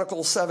 1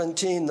 Chronicles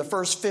 17. The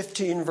first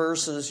 15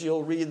 verses,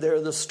 you'll read there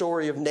the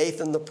story of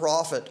Nathan the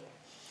prophet,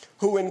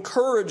 who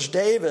encouraged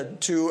David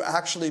to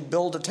actually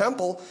build a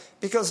temple,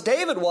 because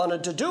David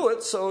wanted to do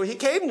it. So he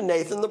came to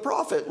Nathan the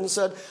prophet and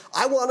said,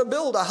 "I want to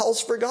build a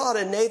house for God."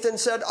 And Nathan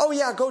said, "Oh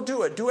yeah, go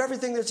do it. Do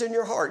everything that's in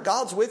your heart.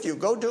 God's with you.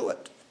 Go do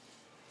it."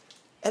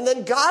 And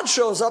then God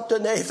shows up to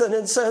Nathan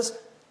and says,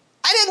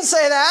 "I didn't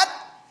say that.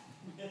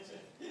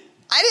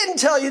 I didn't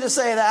tell you to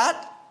say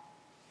that.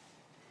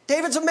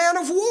 David's a man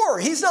of war.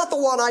 He's not the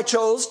one I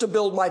chose to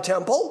build my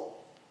temple.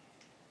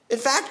 In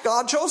fact,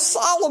 God chose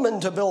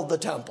Solomon to build the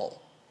temple.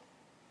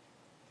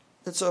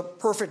 It's a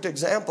perfect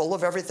example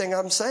of everything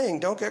I'm saying.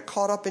 Don't get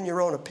caught up in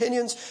your own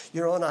opinions,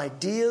 your own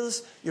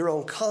ideas, your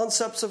own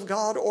concepts of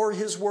God or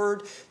his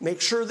word. Make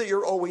sure that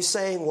you're always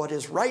saying what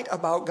is right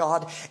about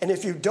God. And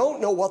if you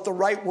don't know what the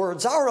right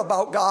words are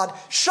about God,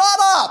 shut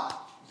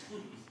up.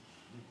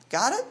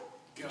 Got it?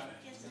 Got it.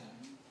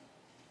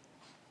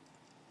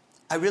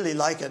 I really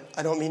like it.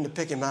 I don't mean to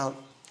pick him out,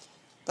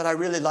 but I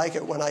really like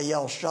it when I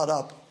yell, shut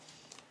up.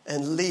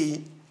 And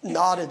Lee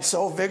nodded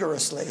so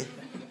vigorously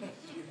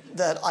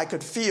that I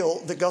could feel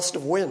the gust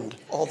of wind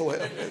all the way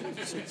up.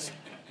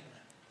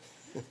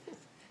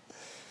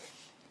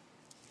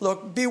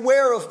 Look,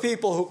 beware of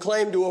people who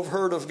claim to have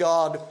heard of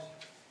God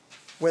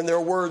when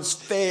their words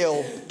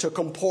fail to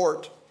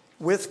comport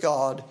with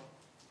God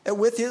and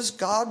with his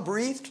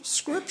God-breathed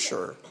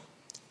scripture.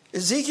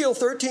 Ezekiel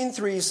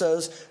 13:3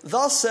 says,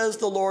 "Thus says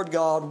the Lord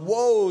God,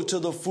 woe to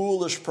the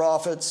foolish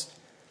prophets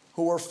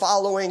who are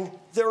following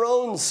their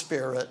own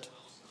spirit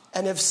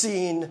and have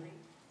seen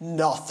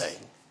nothing."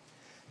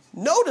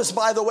 Notice,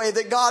 by the way,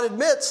 that God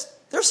admits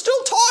they're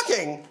still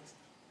talking.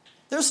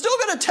 They're still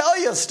going to tell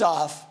you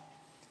stuff,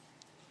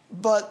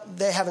 but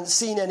they haven't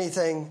seen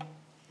anything.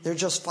 They're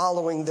just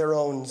following their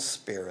own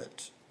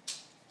spirit.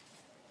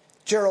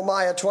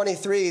 Jeremiah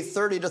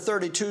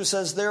 23:30-32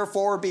 says,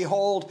 "Therefore,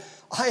 behold,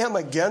 I am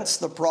against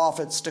the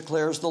prophets,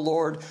 declares the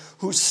Lord,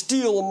 who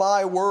steal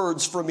my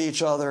words from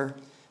each other.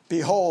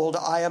 Behold,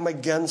 I am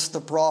against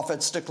the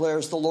prophets,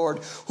 declares the Lord,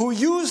 who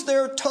use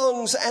their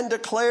tongues and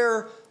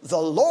declare,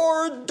 the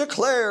Lord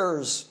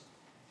declares.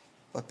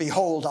 But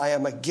behold, I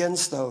am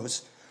against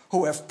those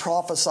who have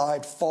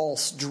prophesied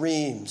false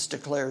dreams,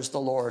 declares the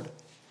Lord,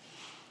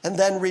 and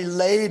then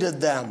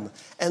related them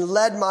and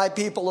led my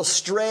people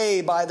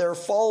astray by their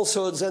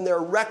falsehoods and their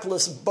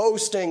reckless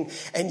boasting.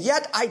 And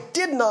yet I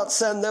did not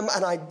send them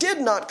and I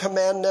did not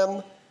command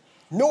them,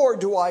 nor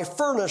do I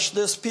furnish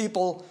this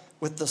people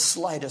with the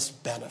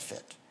slightest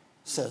benefit,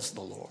 says the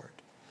Lord."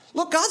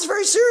 Look, God's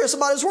very serious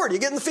about his word. You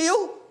getting the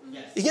feel?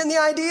 Yes. You getting the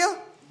idea?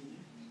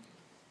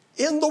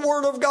 In the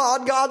word of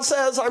God, God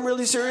says, I'm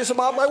really serious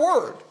about my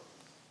word.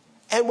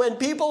 And when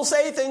people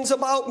say things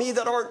about me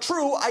that aren't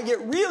true, I get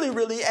really,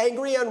 really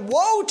angry, and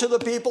woe to the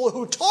people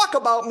who talk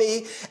about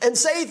me and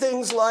say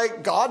things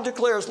like, God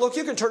declares. Look,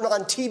 you can turn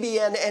on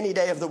TBN any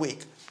day of the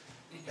week,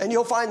 and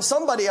you'll find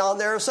somebody on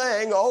there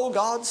saying, oh,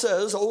 God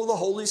says, oh, the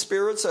Holy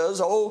Spirit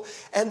says, oh,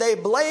 and they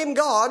blame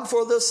God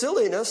for the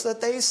silliness that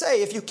they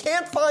say. If you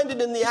can't find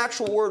it in the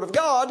actual Word of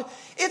God,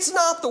 it's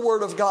not the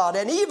Word of God.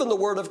 And even the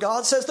Word of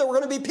God says there were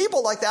going to be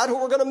people like that who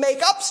were going to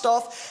make up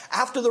stuff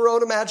after their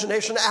own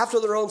imagination, after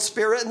their own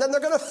spirit, and then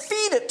they're going to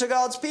feed it to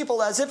God's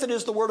people as if it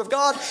is the Word of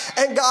God.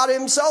 And God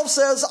himself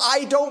says,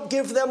 I don't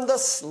give them the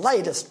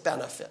slightest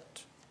benefit.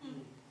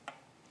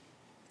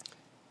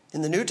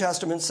 In the New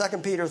Testament,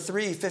 2 Peter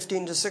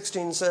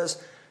 3:15-16 says,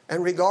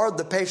 "And regard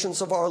the patience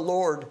of our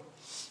Lord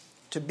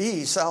to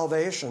be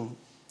salvation,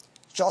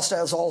 just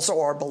as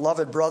also our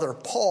beloved brother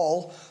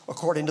Paul,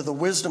 according to the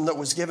wisdom that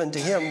was given to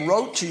him,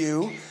 wrote to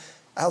you,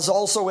 as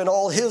also in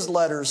all his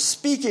letters,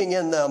 speaking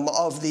in them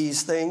of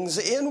these things,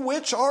 in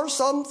which are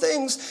some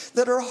things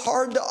that are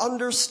hard to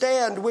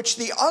understand, which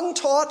the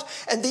untaught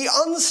and the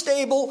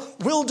unstable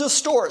will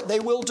distort." They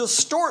will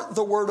distort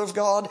the word of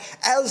God,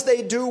 as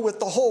they do with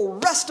the whole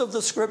rest of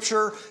the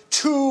scripture,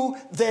 to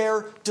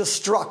their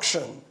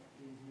destruction.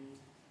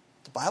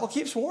 The Bible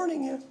keeps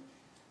warning you.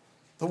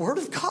 The word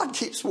of God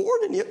keeps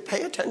warning you.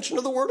 Pay attention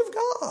to the word of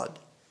God.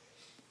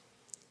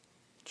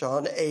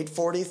 John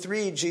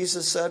 8:43,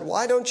 Jesus said,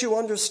 "Why don't you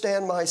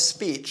understand my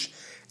speech?"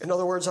 In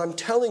other words, I'm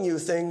telling you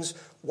things.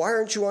 Why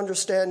aren't you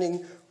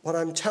understanding what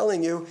I'm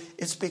telling you?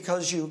 It's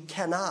because you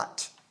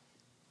cannot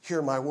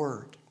hear my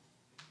word.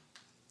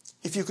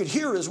 If you could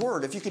hear his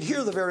word, if you could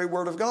hear the very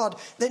word of God,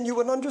 then you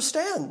would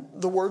understand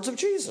the words of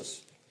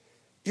Jesus.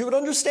 You would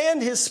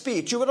understand his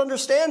speech. You would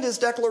understand his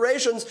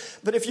declarations.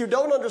 But if you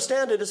don't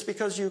understand it, it's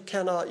because you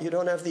cannot. You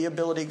don't have the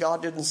ability.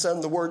 God didn't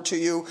send the word to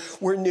you.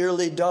 We're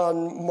nearly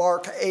done.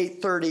 Mark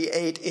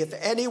 8:38. "If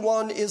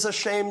anyone is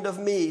ashamed of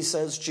me,"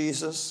 says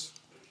Jesus,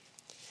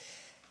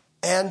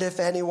 "and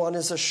if anyone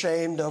is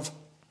ashamed of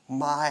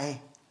my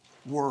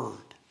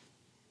word."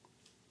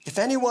 If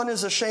anyone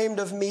is ashamed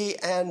of me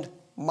and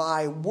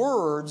my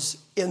words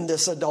in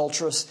this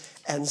adulterous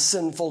and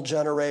sinful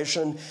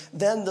generation,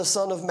 then the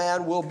Son of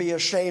Man will be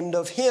ashamed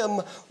of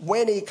him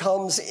when he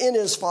comes in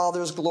his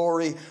Father's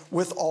glory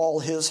with all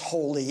his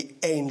holy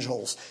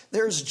angels.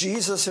 There's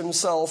Jesus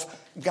himself,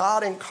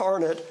 God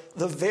incarnate,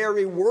 the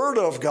very Word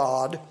of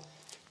God,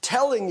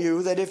 telling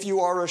you that if you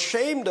are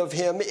ashamed of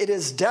him, it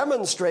is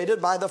demonstrated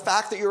by the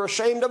fact that you're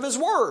ashamed of his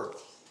word.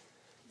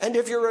 And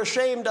if you're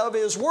ashamed of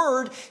his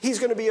word, he's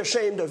going to be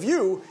ashamed of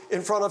you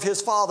in front of his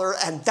Father,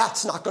 and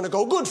that's not going to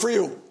go good for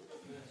you.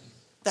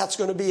 That's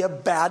going to be a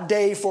bad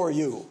day for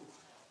you.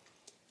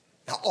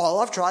 Now, all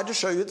I've tried to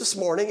show you this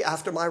morning,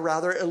 after my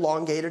rather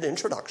elongated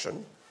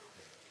introduction,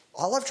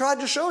 all I've tried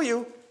to show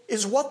you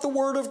is what the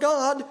Word of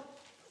God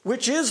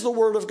which is the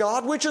Word of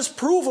God, which is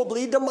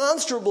provably,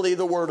 demonstrably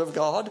the Word of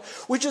God,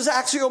 which is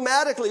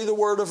axiomatically the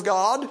Word of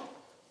God,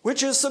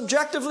 which is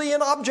subjectively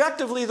and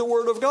objectively the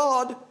Word of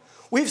God.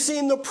 We've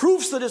seen the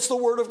proofs that it's the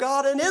Word of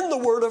God, and in the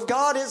Word of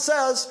God it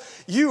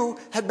says, you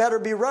had better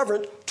be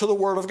reverent to the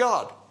Word of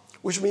God,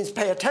 which means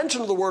pay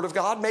attention to the Word of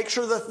God, make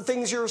sure that the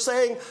things you're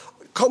saying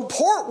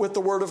comport with the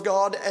Word of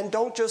God, and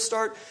don't just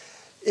start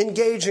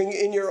engaging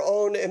in your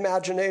own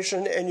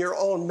imagination and your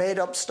own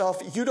made-up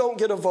stuff. You don't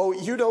get a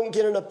vote. You don't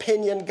get an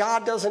opinion.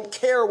 God doesn't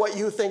care what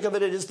you think of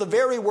it. It is the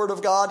very Word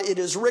of God. It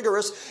is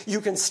rigorous.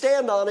 You can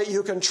stand on it.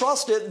 You can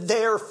trust it.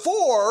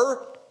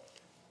 Therefore,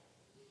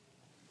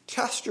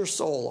 cast your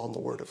soul on the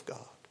Word of God.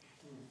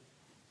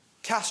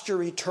 Cast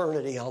your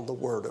eternity on the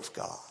Word of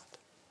God.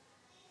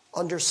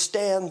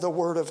 Understand the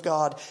Word of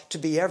God to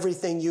be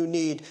everything you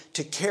need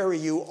to carry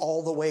you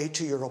all the way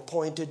to your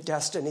appointed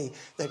destiny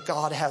that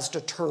God has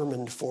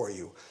determined for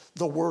you.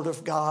 The Word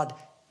of God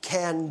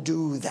can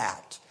do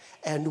that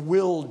and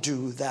will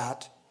do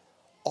that.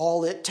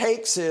 All it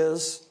takes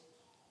is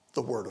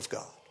the Word of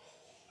God.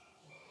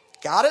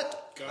 Got it?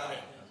 Got it.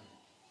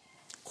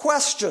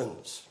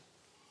 Questions?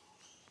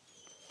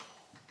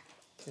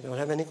 You don't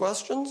have any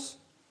questions?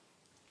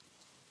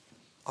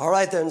 All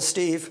right then,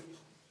 Steve.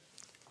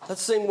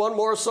 Let's sing one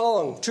more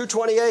song,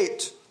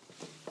 228.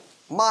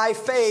 My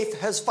faith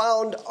has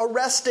found a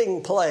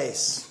resting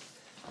place,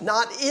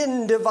 not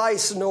in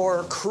device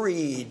nor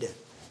creed.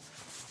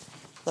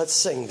 Let's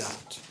sing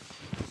that.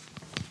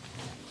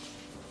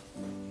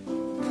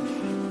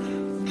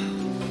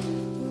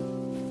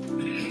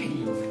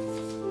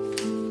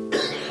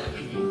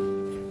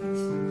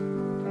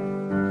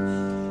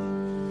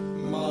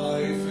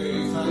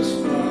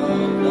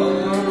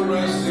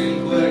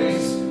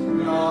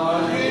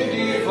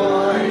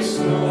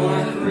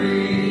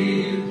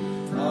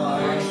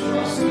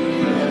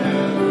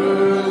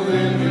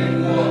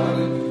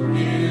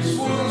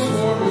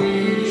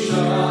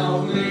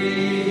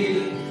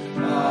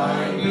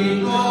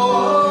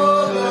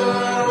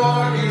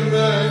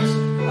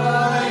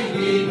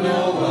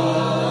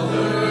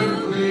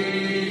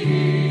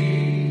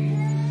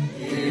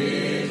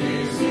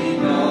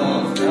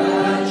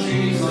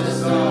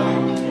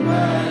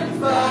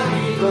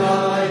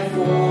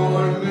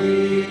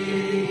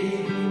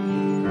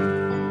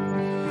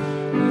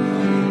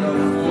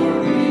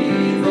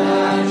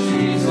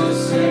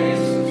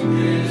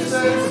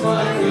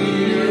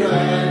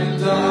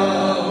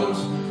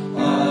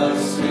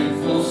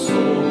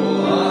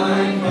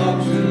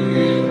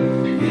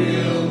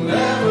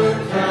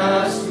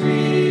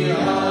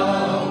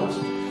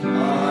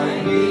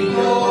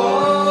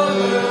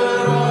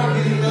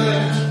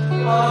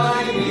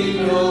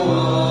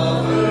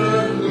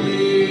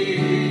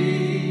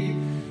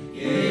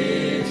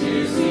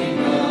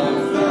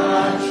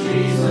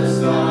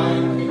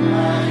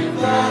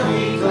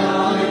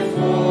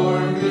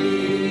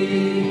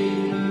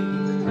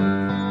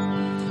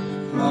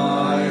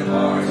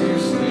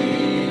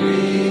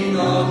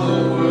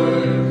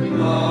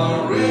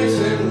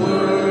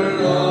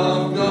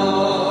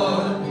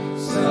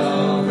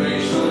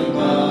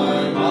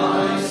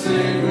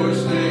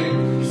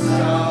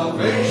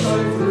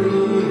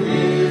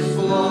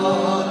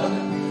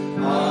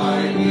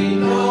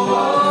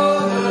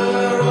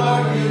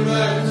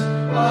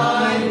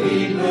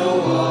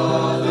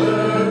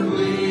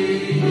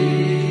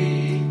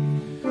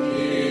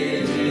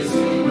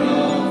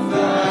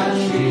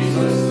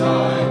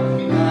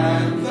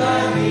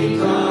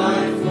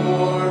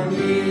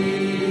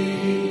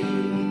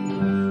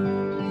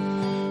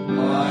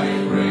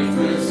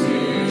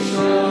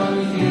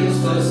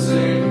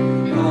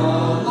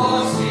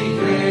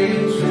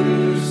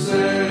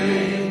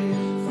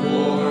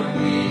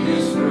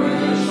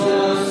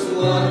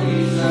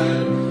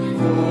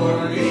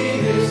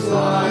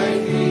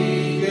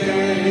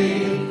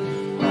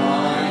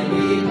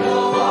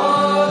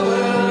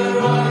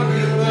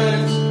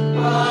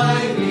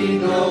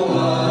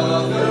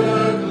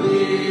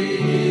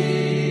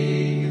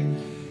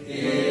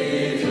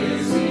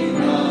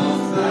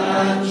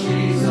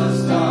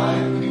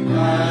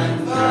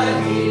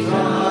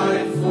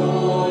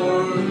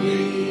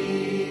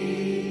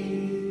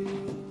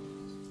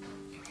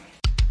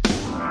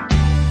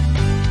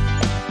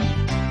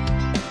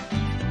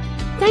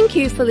 Thank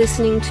you for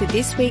listening to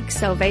this week's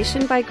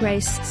Salvation by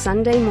Grace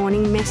Sunday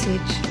morning message.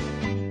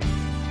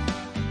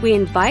 We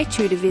invite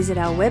you to visit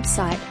our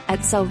website at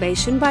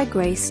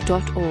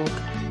salvationbygrace.org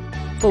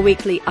for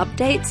weekly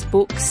updates,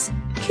 books,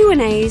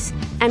 Q&As,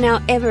 and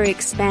our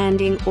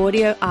ever-expanding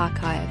audio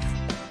archive.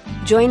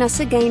 Join us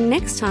again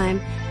next time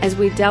as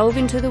we delve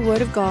into the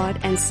Word of God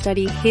and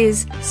study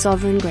His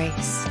sovereign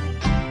grace.